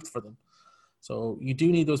hyped for them. So you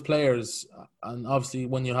do need those players, and obviously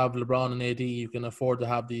when you have LeBron and AD, you can afford to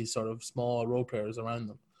have these sort of small role players around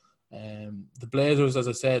them. The Blazers, as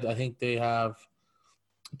I said, I think they have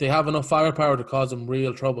enough firepower to cause them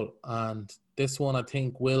real trouble. And this one, I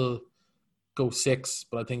think, will go 6,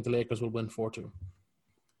 but I think the Lakers will win 4-2.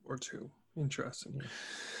 4-2. Interesting. Yeah.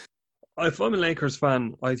 If I'm a Lakers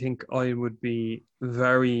fan, I think I would be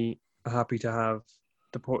very happy to have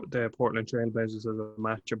the Portland Trailblazers as a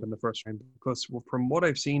matchup in the first round, because from what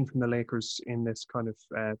I've seen from the Lakers in this kind of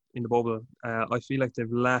in the bubble, I feel like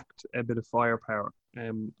they've lacked a bit of firepower,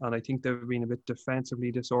 and I think they've been a bit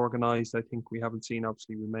defensively disorganized. I think we haven't seen,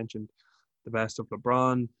 obviously we mentioned the best of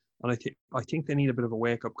LeBron, and I think they need a bit of a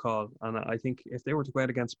wake up call. And I think if they were to go out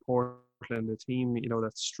against Portland, the team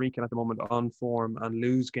that's streaking at the moment on form, and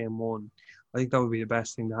lose game 1, I think that would be the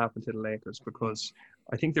best thing to happen to the Lakers, because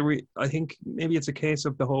I think I think maybe it's a case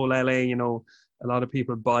of the whole LA, a lot of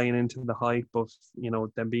people buying into the hype of,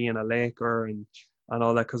 them being a Laker and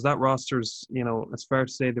all that, because that roster's, it's fair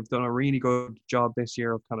to say they've done a really good job this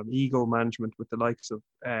year of kind of ego management with the likes of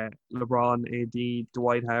LeBron, AD,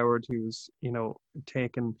 Dwight Howard, who's,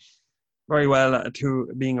 taken very well to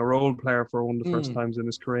being a role player for one of the first times in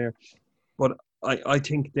his career. But I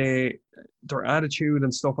think their attitude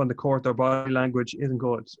and stuff on the court, their body language isn't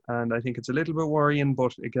good. And I think it's a little bit worrying,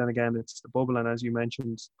 but again, it's the bubble. And as you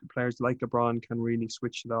mentioned, players like LeBron can really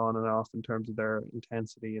switch it on and off in terms of their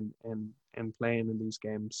intensity and playing in these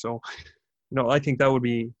games. So, I think that would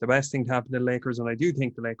be the best thing to happen to the Lakers. And I do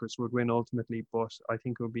think the Lakers would win ultimately, but I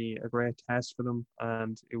think it would be a great test for them.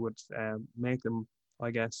 And it would make them, I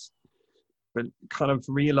guess, but kind of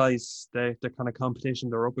realize the kind of competition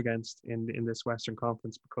they're up against in this Western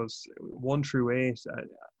Conference, because 1 through 8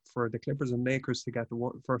 for the Clippers and Lakers to get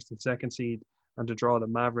the first and second seed and to draw the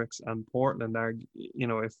Mavericks and Portland are,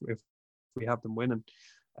 if we have them winning,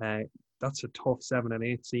 that's a tough 7 and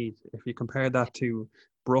 8 seed. If you compare that to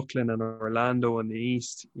Brooklyn and Orlando in the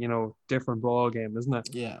East, different ball game, isn't it?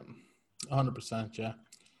 Yeah, 100%. Yeah.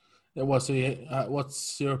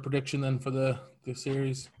 What's your prediction then for the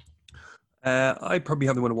series? I probably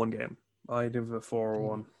have them win 1 game. I'd have a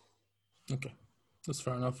 4-1. Okay, that's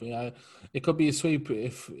fair enough. Yeah, it could be a sweep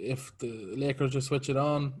if the Lakers just switch it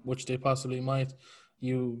on, which they possibly might.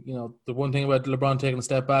 The one thing about LeBron taking a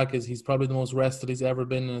step back is he's probably the most rested he's ever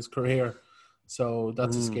been in his career. So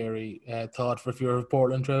that's a scary thought for if you're a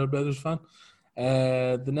Portland Trail Blazers fan.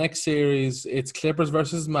 The next series, it's Clippers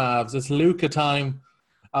versus Mavs. It's Luka time.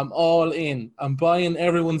 I'm all in. I'm buying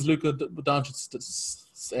everyone's Luka Doncic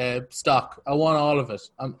stock. I want all of it.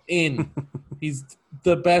 I'm in. He's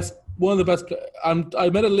the best, one of the best. I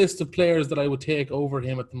made a list of players that I would take over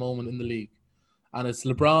him at the moment in the league, and it's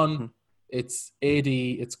LeBron, it's AD,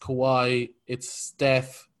 it's Kawhi, it's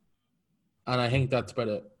Steph, and I think that's about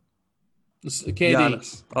it. It's KD,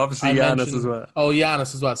 Giannis. Obviously Giannis as well. Oh,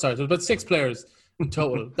 Giannis as well. Sorry, so about 6 players in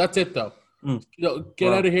total. That's it though.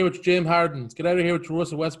 Get out of here with your James Hardens. Get out of here with your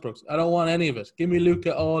Russell Westbrooks. I don't want any of it. Give me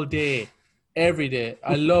Luka all day. Every day.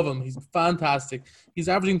 I love him. He's fantastic. He's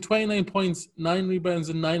averaging 29 points, 9 rebounds,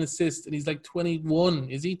 and 9 assists, and he's like 21.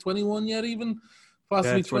 Is he 21 yet even?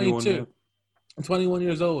 Possibly 22. Yeah. 21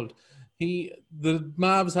 years old. The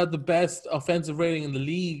Mavs had the best offensive rating in the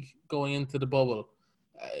league going into the bubble.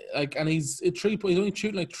 And he's only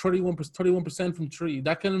shooting like 31% from 3.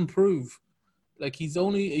 That can improve. Like he's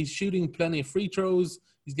shooting plenty of free throws.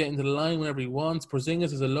 He's getting to the line whenever he wants.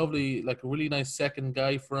 Porzingis is a really nice second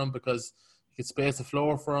guy for him, because he can space the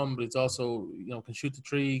floor for him, but it's also, can shoot the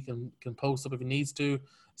 3, can post up if he needs to.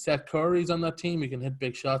 Seth Curry's on that team. He can hit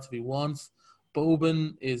big shots if he wants.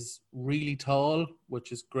 Boban is really tall,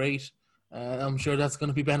 which is great. I'm sure that's going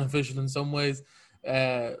to be beneficial in some ways.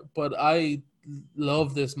 But I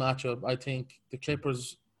love this matchup. I think the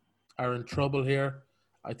Clippers are in trouble here.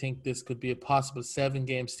 I think this could be a possible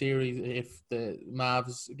 7-game series if the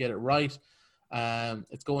Mavs get it right.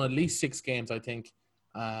 It's going at least 6 games, I think.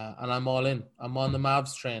 And I'm all in. I'm on the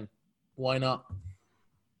Mavs train. Why not?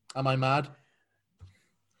 Am I mad?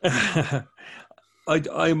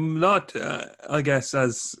 I'm not, I guess,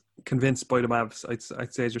 as convinced by the Mavs,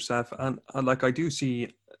 I'd say, as yourself. And like, I do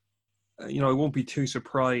see, I won't be too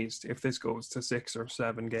surprised if this goes to 6 or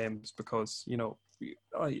 7 games because,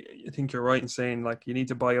 I think you're right in saying, like, you need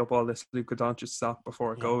to buy up all this Luka Doncic stock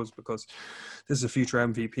before it goes, because this is a future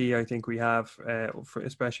MVP I think we have,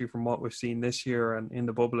 especially from what we've seen this year and in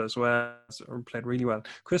the bubble as well. Played really well.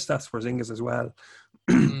 Kristaps Porzingis as well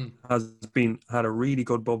has had a really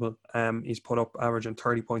good bubble. He's put up averaging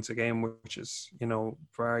 30 points a game, which is,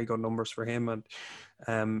 very good numbers for him.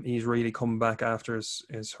 And he's really come back after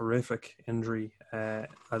his horrific injury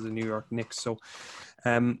as a New York Knicks. So,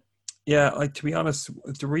 to be honest,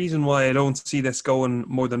 the reason why I don't see this going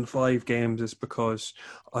more than 5 games is because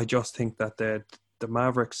I just think that the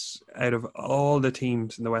Mavericks, out of all the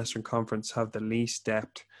teams in the Western Conference, have the least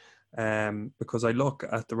depth. Because I look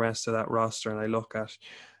at the rest of that roster and I look at,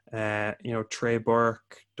 Trey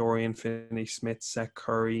Burke, Dorian Finney-Smith, Seth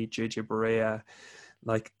Curry, JJ Barea.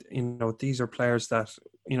 Like, these are players that,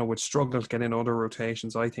 would struggle to get in other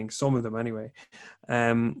rotations, I think, some of them anyway.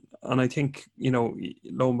 And I think, lo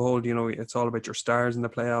and behold, it's all about your stars in the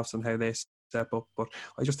playoffs and how they step up. But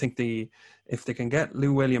I just think if they can get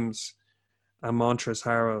Lou Williams and Montrezl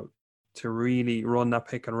Harrell to really run that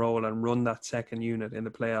pick and roll and run that second unit in the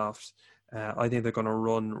playoffs, I think they're going to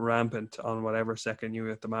run rampant on whatever second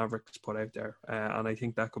unit the Mavericks put out there. And I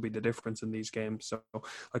think that could be the difference in these games. So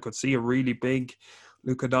I could see a really big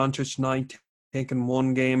Luka Doncic night taking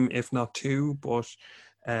 1 game, if not 2. But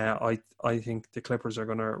I think the Clippers are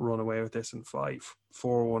going to run away with this in 5.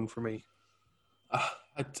 4-1 for me.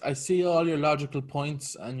 I see all your logical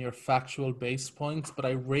points and your factual base points, but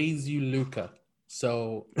I raise you Luka.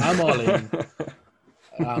 So I'm all in.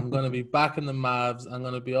 I'm going to be backing the Mavs. I'm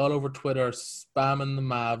going to be all over Twitter spamming the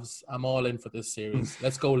Mavs. I'm all in for this series.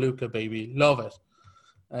 Let's go Luka, baby. Love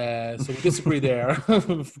it. So we disagree there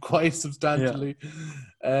quite substantially.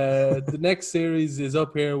 The next series is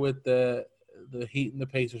up here with the Heat and the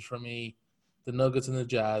Pacers for me, the Nuggets and the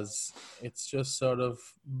Jazz. It's just sort of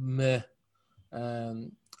meh.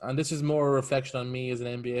 And this is more a reflection on me as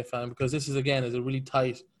an NBA fan, because this is a really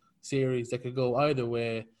tight series that could go either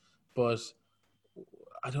way. But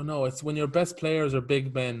I don't know. It's when your best players are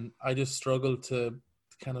big men, I just struggle to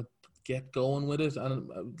kind of get going with it.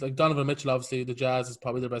 And like Donovan Mitchell, obviously the Jazz is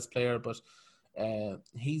probably their best player, but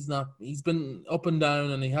he's not. He's been up and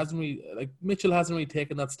down, and he hasn't really, Mitchell hasn't really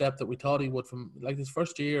taken that step that we thought he would from his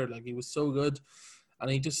first year. Like, he was so good,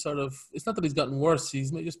 and he just sort of, it's not that he's gotten worse.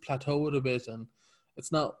 He's just plateaued a bit, and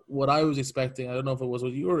it's not what I was expecting. I don't know if it was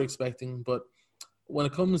what you were expecting, but when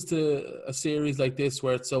it comes to a series like this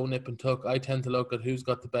where it's so nip and tuck, I tend to look at who's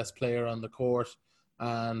got the best player on the court.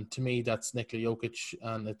 And to me, that's Nikola Jokic,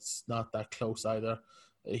 and it's not that close either.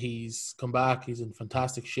 He's come back. He's in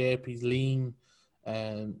fantastic shape. He's lean.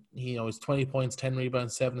 And, he's 20 points, 10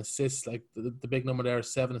 rebounds, 7 assists. Like, the big number there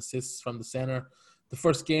is 7 assists from the center. The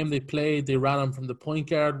first game they played, they ran him from the point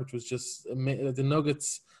guard, which was just – the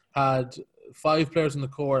Nuggets had 5 players on the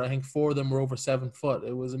court. I think 4 of them were over 7 foot.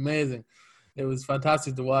 It was amazing. It was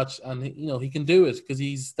fantastic to watch, and he can do it because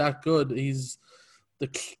he's that good. He's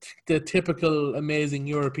the typical amazing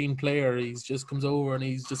European player. He's just comes over and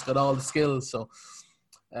he's just got all the skills. So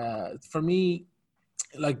for me,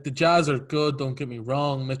 like, the Jazz are good. Don't get me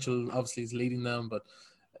wrong. Mitchell obviously is leading them, but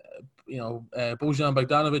Bojan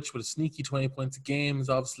Bogdanovic with a sneaky 20 points a game is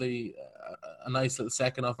obviously a nice little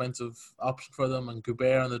second offensive option for them. And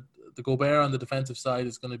Gobert on the Gobert on the defensive side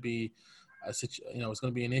is going to be it's going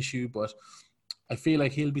to be an issue, but I feel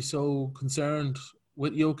like he'll be so concerned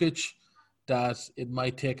with Jokic that it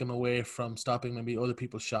might take him away from stopping maybe other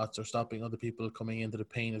people's shots or stopping other people coming into the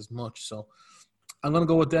paint as much. So I'm going to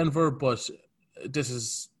go with Denver, but this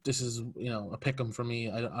is a pick 'em for me.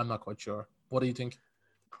 I'm not quite sure. What do you think?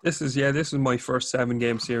 This is my first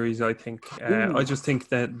 7-game series, I think. I just think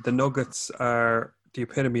that the Nuggets are the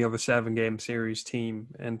epitome of a 7-game series team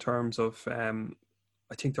in terms of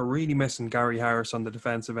I think they're really missing Gary Harris on the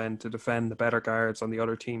defensive end to defend the better guards on the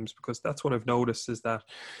other teams, because that's what I've noticed is that,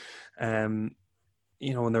 when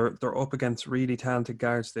they're up against really talented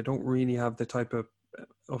guards, they don't really have the type of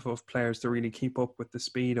of players to really keep up with the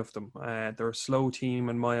speed of them. They're a slow team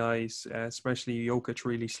in my eyes, especially Jokic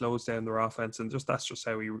really slows down their offense, and that's just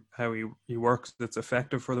how he works. It's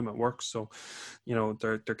effective for them. It works. So,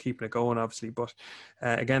 they're keeping it going, obviously. But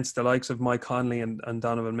against the likes of Mike Conley and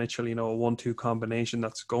Donovan Mitchell, a 1-2 combination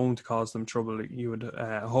that's going to cause them trouble. You would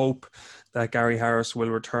hope that Gary Harris will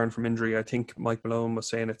return from injury. I think Mike Malone was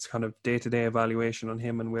saying it's kind of day-to-day evaluation on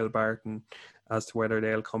him and Will Barton as to whether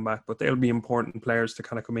they'll come back, but they'll be important players to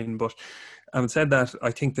kind of come in. But having said that, I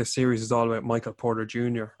think this series is all about Michael Porter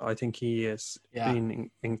Jr. I think he has been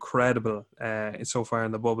incredible so far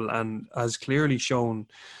in the bubble, and has clearly shown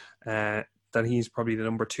that he's probably the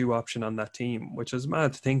number 2 option on that team, which is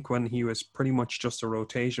mad to think when he was pretty much just a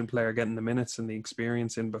rotation player getting the minutes and the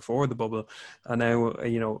experience in before the bubble. And now,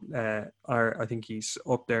 I think he's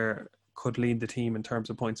up there, could lead the team in terms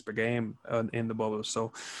of points per game in the bubble.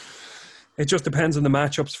 So it just depends on the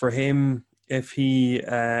matchups for him. If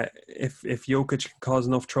Jokic can cause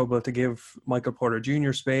enough trouble to give Michael Porter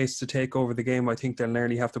Jr. space to take over the game, I think they'll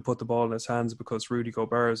nearly have to put the ball in his hands, because Rudy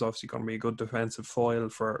Gobert is obviously going to be a good defensive foil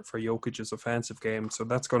for Jokic's offensive game. So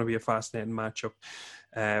that's going to be a fascinating matchup.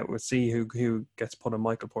 We'll see who gets put on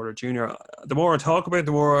Michael Porter Jr. The more I talk about it,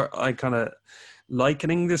 the more I kind of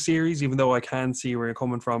likening the series, even though I can see where you're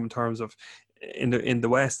coming from in terms of in the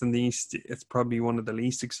West and the East, it's probably one of the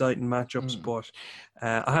least exciting matchups. But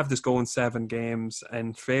I have this going 7 games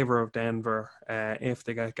in favor of Denver if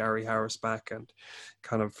they get Gary Harris back and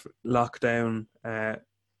kind of lock down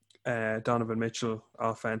Donovan Mitchell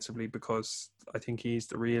offensively, because I think he's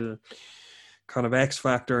the real kind of X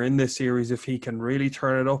factor in this series. If he can really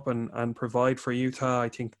turn it up and provide for Utah, I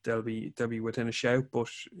think they'll be within a shout. But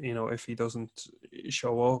if he doesn't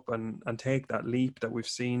show up and take that leap that we've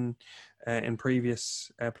seen in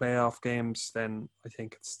previous playoff games, then I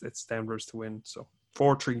think it's Denver's to win. So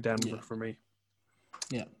 4-3 Denver for me.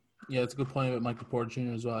 Yeah, it's a good point about Michael Porter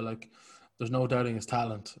Jr. as well. Like, there's no doubting his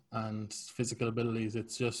talent and physical abilities.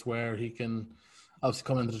 It's just where he can obviously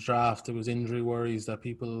come into the draft. There was injury worries that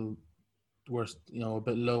people were a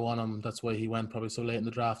bit low on him. That's why he went probably so late in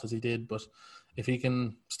the draft as he did. But if he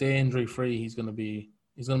can stay injury free, he's going to be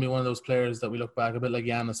one of those players that we look back a bit like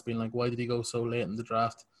Giannis, being like, why did he go so late in the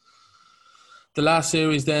draft? The last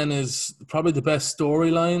series then is probably the best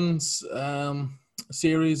storylines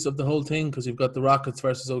series of the whole thing, because you've got the Rockets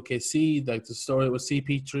versus OKC, like the story with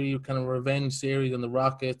CP3, kind of revenge series on the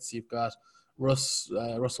Rockets. You've got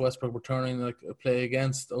Russell Westbrook returning a play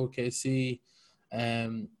against OKC.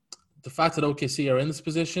 The fact that OKC are in this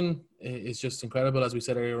position is just incredible. As we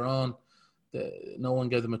said earlier on, no one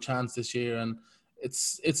gave them a chance this year, and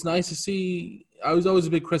it's nice to see. I was always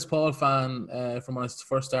a big Chris Paul fan from when I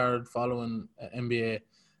first started following NBA,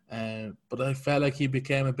 but I felt like he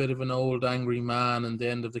became a bit of an old angry man in the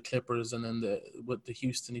end of the Clippers, and then with the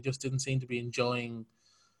Houston, he just didn't seem to be enjoying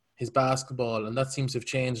his basketball, and that seems to have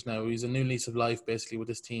changed now. He's a new lease of life basically with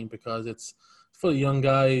this team, because it's full of young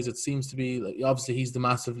guys. It seems to be like, obviously he's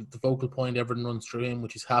the focal point. Everyone runs through him,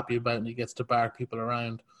 which he's happy about, and he gets to bark people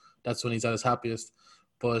around. That's when he's at his happiest.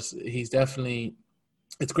 But he's definitely,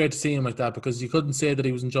 it's great to see him like that, because you couldn't say that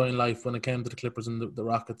he was enjoying life when it came to the Clippers and the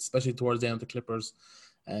Rockets, especially towards the end of the Clippers.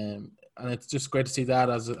 And it's just great to see that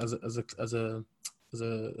as a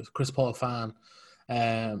Chris Paul fan.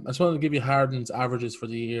 I just wanted to give you Harden's averages for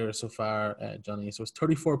the year so far, Johnny. So it's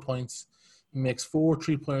 34 points. He makes 4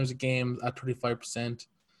 3-pointers a game at 35%.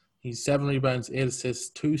 He's 7 rebounds, 8 assists,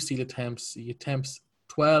 2 steal attempts. He attempts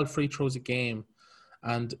 12 free throws a game.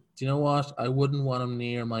 And do you know what? I wouldn't want him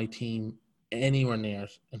near my team, anywhere near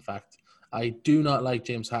it. In fact, I do not like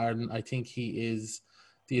James Harden. I think he is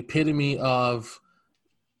the epitome of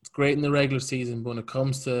it's great in the regular season, but when it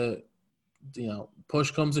comes to,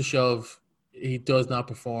 push comes to shove, he does not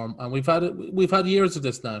perform. And we've had years of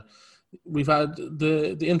this now. We've had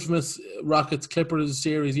the infamous Rockets Clippers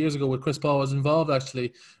series years ago where Chris Paul was involved,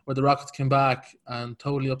 actually, where the Rockets came back and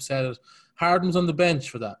totally upset it. Harden's on the bench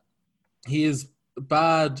for that. He is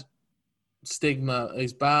bad stigma.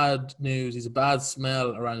 He's bad news. He's a bad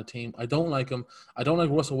smell around the team. I don't like him. I don't like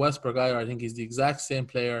Russell Westbrook either. I think he's the exact same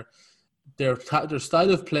player. Their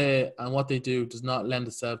style of play and what they do does not lend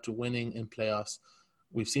itself to winning in playoffs.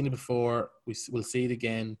 We've seen it before. We'll see it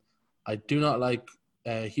again. I do not like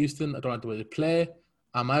Houston. I don't like the way they play.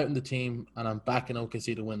 I'm out in the team, and I'm backing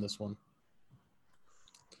OKC to win this one.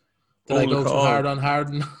 Did I go too hard on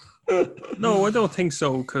Harden? No, I don't think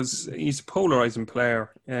so, because he's a polarizing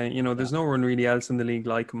player. There's no one really else in the league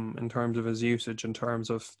like him in terms of his usage, in terms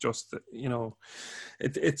of just,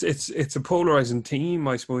 it's a polarizing team,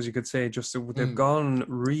 I suppose you could say. Just they've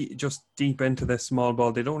gone just deep into this small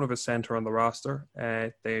ball. They don't have a center on the roster.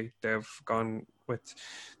 They've gone with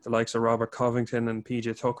the likes of Robert Covington and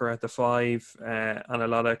PJ Tucker at the 5, and a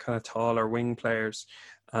lot of kind of taller wing players.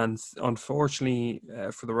 And unfortunately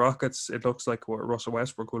for the Rockets, it looks like Russell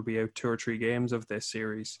Westbrook will be out 2 or 3 games of this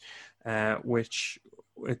series, which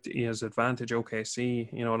it is advantage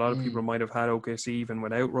OKC. You know, a lot of people might have had OKC even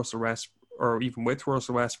without Russell Westbrook, or even with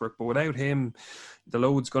Russell Westbrook, but without him, the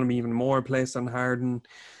load's going to be even more placed on Harden.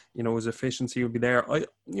 You know, his efficiency will be there.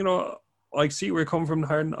 I see where you're coming from,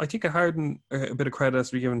 Harden. I think Harden, a bit of credit has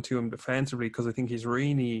to be given to him defensively, because I think he's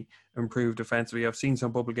really improved defensively. I've seen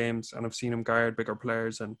some bubble games and I've seen him guard bigger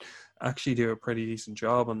players and actually do a pretty decent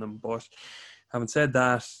job on them. But having said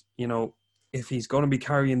that, you know, if he's going to be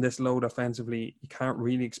carrying this load offensively, you can't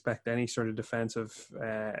really expect any sort of defensive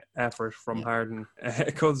effort from Harden,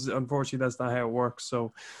 because unfortunately that's not how it works.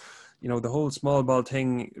 So, you know, the whole small ball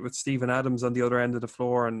thing with Steven Adams on the other end of the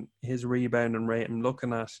floor and his rebounding rate, I'm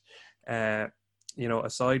looking at, you know,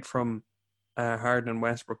 aside from Harden and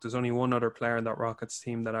Westbrook, there's only one other player in that Rockets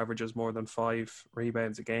team that averages more than 5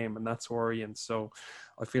 rebounds a game, and that's worrying. So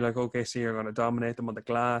I feel like OKC are going to dominate them on the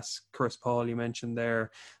glass. Chris Paul, you mentioned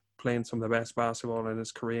there, playing some of the best basketball in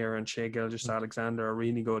his career, and Shai Gilgeous-Alexander, a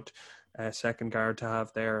really good second guard to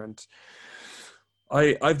have there. And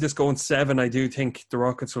I've just going 7. I do think the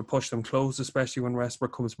Rockets will push them close, especially when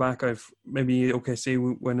Westbrook comes back. I've maybe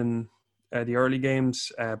OKC winning the early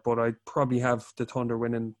games, but I'd probably have the Thunder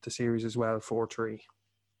winning the series as well, 4-3.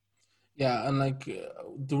 Yeah, and like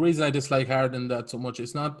the reason I dislike Harden that so much,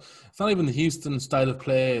 it's not even the Houston style of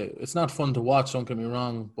play. It's not fun to watch, don't get me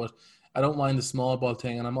wrong, but I don't mind the small ball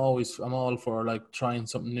thing, and I'm all for like trying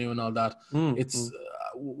something new and all that.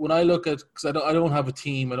 When I look at, because I don't have a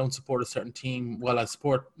team, I don't support a certain team. Well, I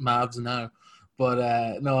support Mavs now,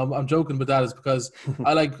 but no, I'm joking. But that is because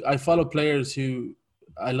I follow players who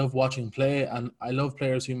I love watching play, and I love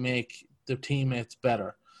players who make their teammates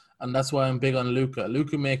better, and that's why I'm big on Luka.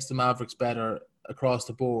 Luka makes the Mavericks better across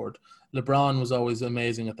the board. LeBron was always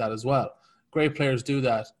amazing at that as well. Great players do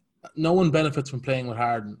that. No one benefits from playing with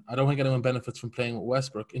Harden. I don't think anyone benefits from playing with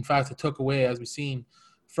Westbrook. In fact, it took away, as we've seen,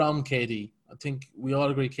 from KD. I think we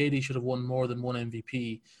all agree KD should have won more than one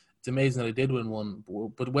MVP. It's amazing that he did win one,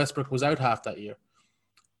 but Westbrook was out half that year.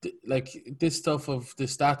 Like, this stuff of the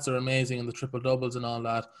stats are amazing and the triple doubles and all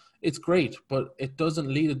that, it's great, but it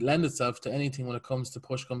doesn't lend itself to anything when it comes to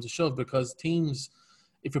push comes to shove, because teams,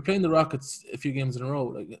 if you're playing the Rockets a few games in a row,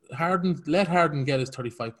 like let Harden get his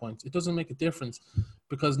 35 points. It doesn't make a difference,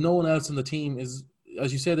 because no one else on the team is,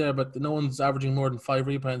 as you said there, but no one's averaging more than 5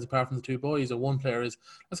 rebounds apart from the 2 boys, or one player is.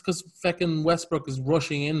 That's because feckin' Westbrook is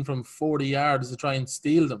rushing in from 40 yards to try and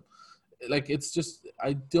steal them. Like, it's just,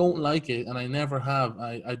 I don't like it, and I never have.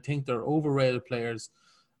 I think they're overrated players.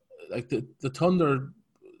 Like, the Thunder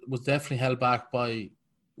was definitely held back by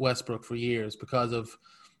Westbrook for years because of,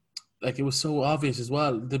 like, it was so obvious as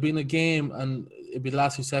well. There'd been a game and it'd be the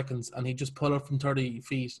last few seconds and he'd just pull up from 30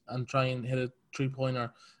 feet and try and hit a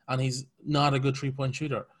 3-pointer, and he's not a good 3-point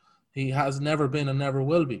shooter. He has never been and never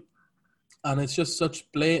will be. And it's just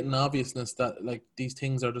such blatant obviousness that, like, these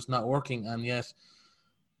things are just not working, and yet,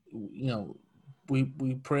 you know, we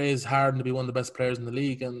praise Harden to be one of the best players in the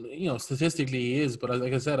league, and, you know, statistically he is, but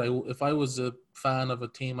like I said, if I was a fan of a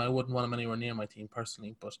team, I wouldn't want him anywhere near my team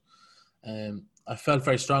personally. But I felt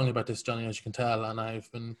very strongly about this, Johnny, as you can tell, and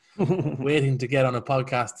I've been waiting to get on a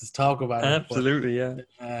podcast to talk about it. Absolutely,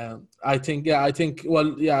 yeah. I think,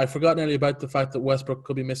 I forgot nearly about the fact that Westbrook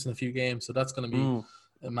could be missing a few games, so that's going to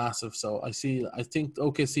be massive. So I think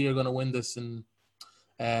OKC are going to win this, and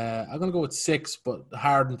I'm going to go with 6, but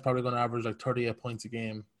Harden's probably going to average like 38 points a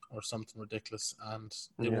game or something ridiculous, and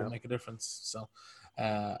it won't make a difference. So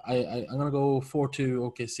I'm going to go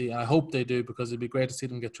 4-2 OKC, and I hope they do, because it'd be great to see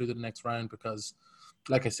them get through to the next round, because,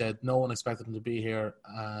 like I said, no one expected them to be here,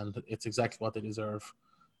 and it's exactly what they deserve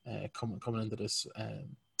coming into this.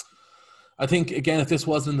 I think, again, if this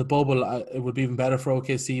wasn't in the bubble, it would be even better for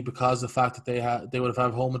OKC, because of the fact that they would have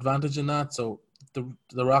had home advantage in that. So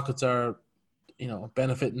the Rockets are, you know,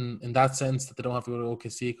 benefiting in that sense, that they don't have to go to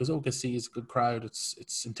OKC, because OKC is a good crowd.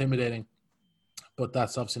 It's intimidating, but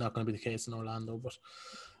that's obviously not going to be the case in Orlando. But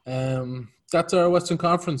that's our Western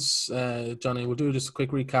Conference, Johnny. We'll do just a quick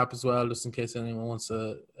recap as well, just in case anyone wants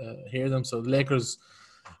to hear them. So Lakers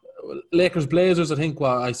Blazers, I think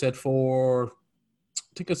I said 4-1.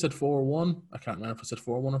 I can't remember if I said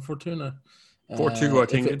 4-1 or 4-2 now. 4-2, I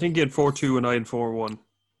think. I think you had 4-2 and I had 4-1.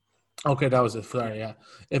 Okay, that was it. Sorry, yeah.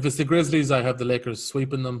 If it's the Grizzlies, I have the Lakers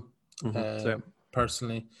sweeping them.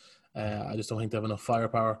 Personally, I just don't think they have enough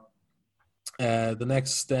firepower. The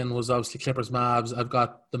next then was obviously Clippers Mavs. I've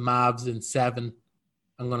got the Mavs in 7.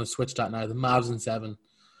 I'm going to switch that now. The Mavs in 7.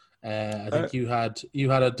 I think you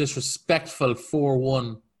had a disrespectful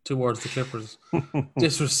 4-1 towards the Clippers.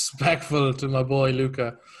 Disrespectful to my boy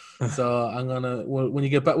Luka. So when you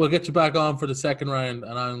get back, we'll get you back on for the second round,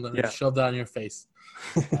 and I'm gonna shove that in your face.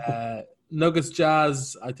 Nuggets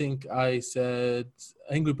Jazz. I think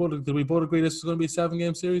we both agree this is going to be a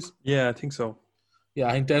 7-game series. Yeah, I think so. Yeah,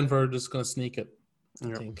 I think Denver just going to sneak it.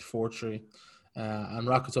 I think 4-3. And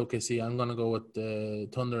Rockets OKC. I'm going to go with the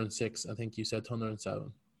Thunder in 6. I think you said Thunder in 7.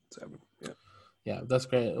 7. Yeah, that's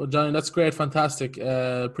great. Well, Johnny, that's great. Fantastic.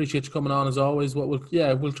 Appreciate you coming on as always. We'll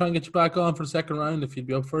try and get you back on for the second round if you'd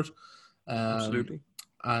be up for it. Absolutely.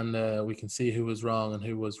 And we can see who was wrong and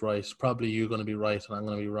who was right. Probably you're going to be right and I'm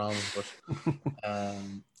going to be wrong. But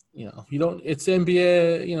you don't. It's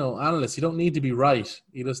NBA. Analysts. You don't need to be right.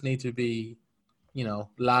 You just need to be,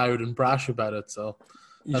 loud and brash about it. So.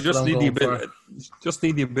 You just need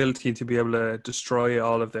the ability to be able to destroy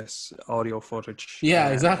all of this audio footage. Yeah,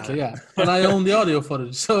 exactly. Yeah, and I own the audio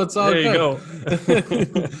footage, so it's all there you go.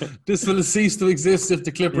 This will cease to exist if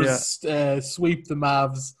the Clippers sweep the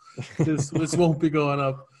Mavs. This won't be going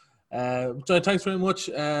up. John, thanks very much.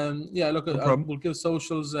 We'll give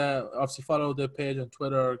socials. Obviously, follow the page on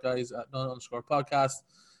Twitter, guys, at None_podcast.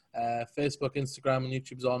 Facebook, Instagram, and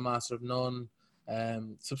YouTube is all Master of None.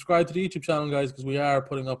 Subscribe to the YouTube channel, guys, because we are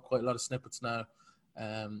putting up quite a lot of snippets now,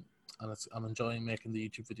 and I'm enjoying making the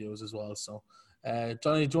YouTube videos as well. So,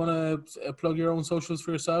 Johnny, do you want to plug your own socials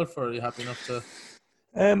for yourself, or are you happy enough to?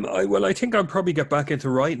 I think I'll probably get back into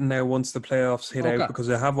writing now once the playoffs hit out, because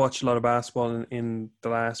I have watched a lot of basketball in the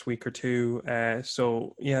last week or two.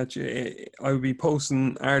 So yeah, I will be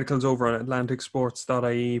posting articles over on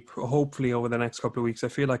AtlanticSports.ie hopefully over the next couple of weeks. I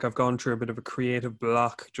feel like I've gone through a bit of a creative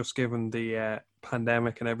block just given the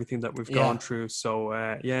pandemic and everything that we've gone through. So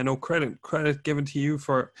no credit given to you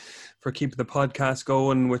for keeping the podcast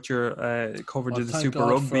going with your coverage of the Super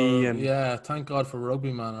Rugby. Thank God for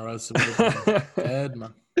rugby, man, or else it would have been dead,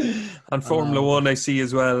 man. And Formula One, I see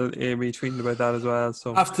as well. Me tweeting about that as well.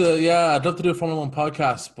 So I'd love to do a Formula One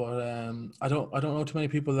podcast, but I don't know too many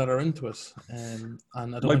people that are into it. And I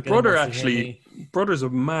don't. My brother's a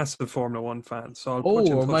massive Formula One fan, so I'll put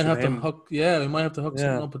you in touch we might have with him. to hook. Yeah, we might have to hook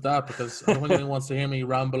something up with that, because I don't think anyone wants to hear me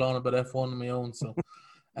ramble on about F1 on my own. So,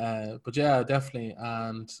 but yeah, definitely,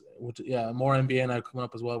 and more NBA now coming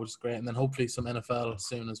up as well, which is great, and then hopefully some NFL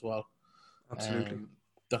soon as well. Absolutely.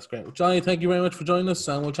 That's great. Well, Johnny, thank you very much for joining us,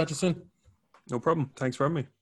 and we'll chat to you soon. No problem. Thanks for having me.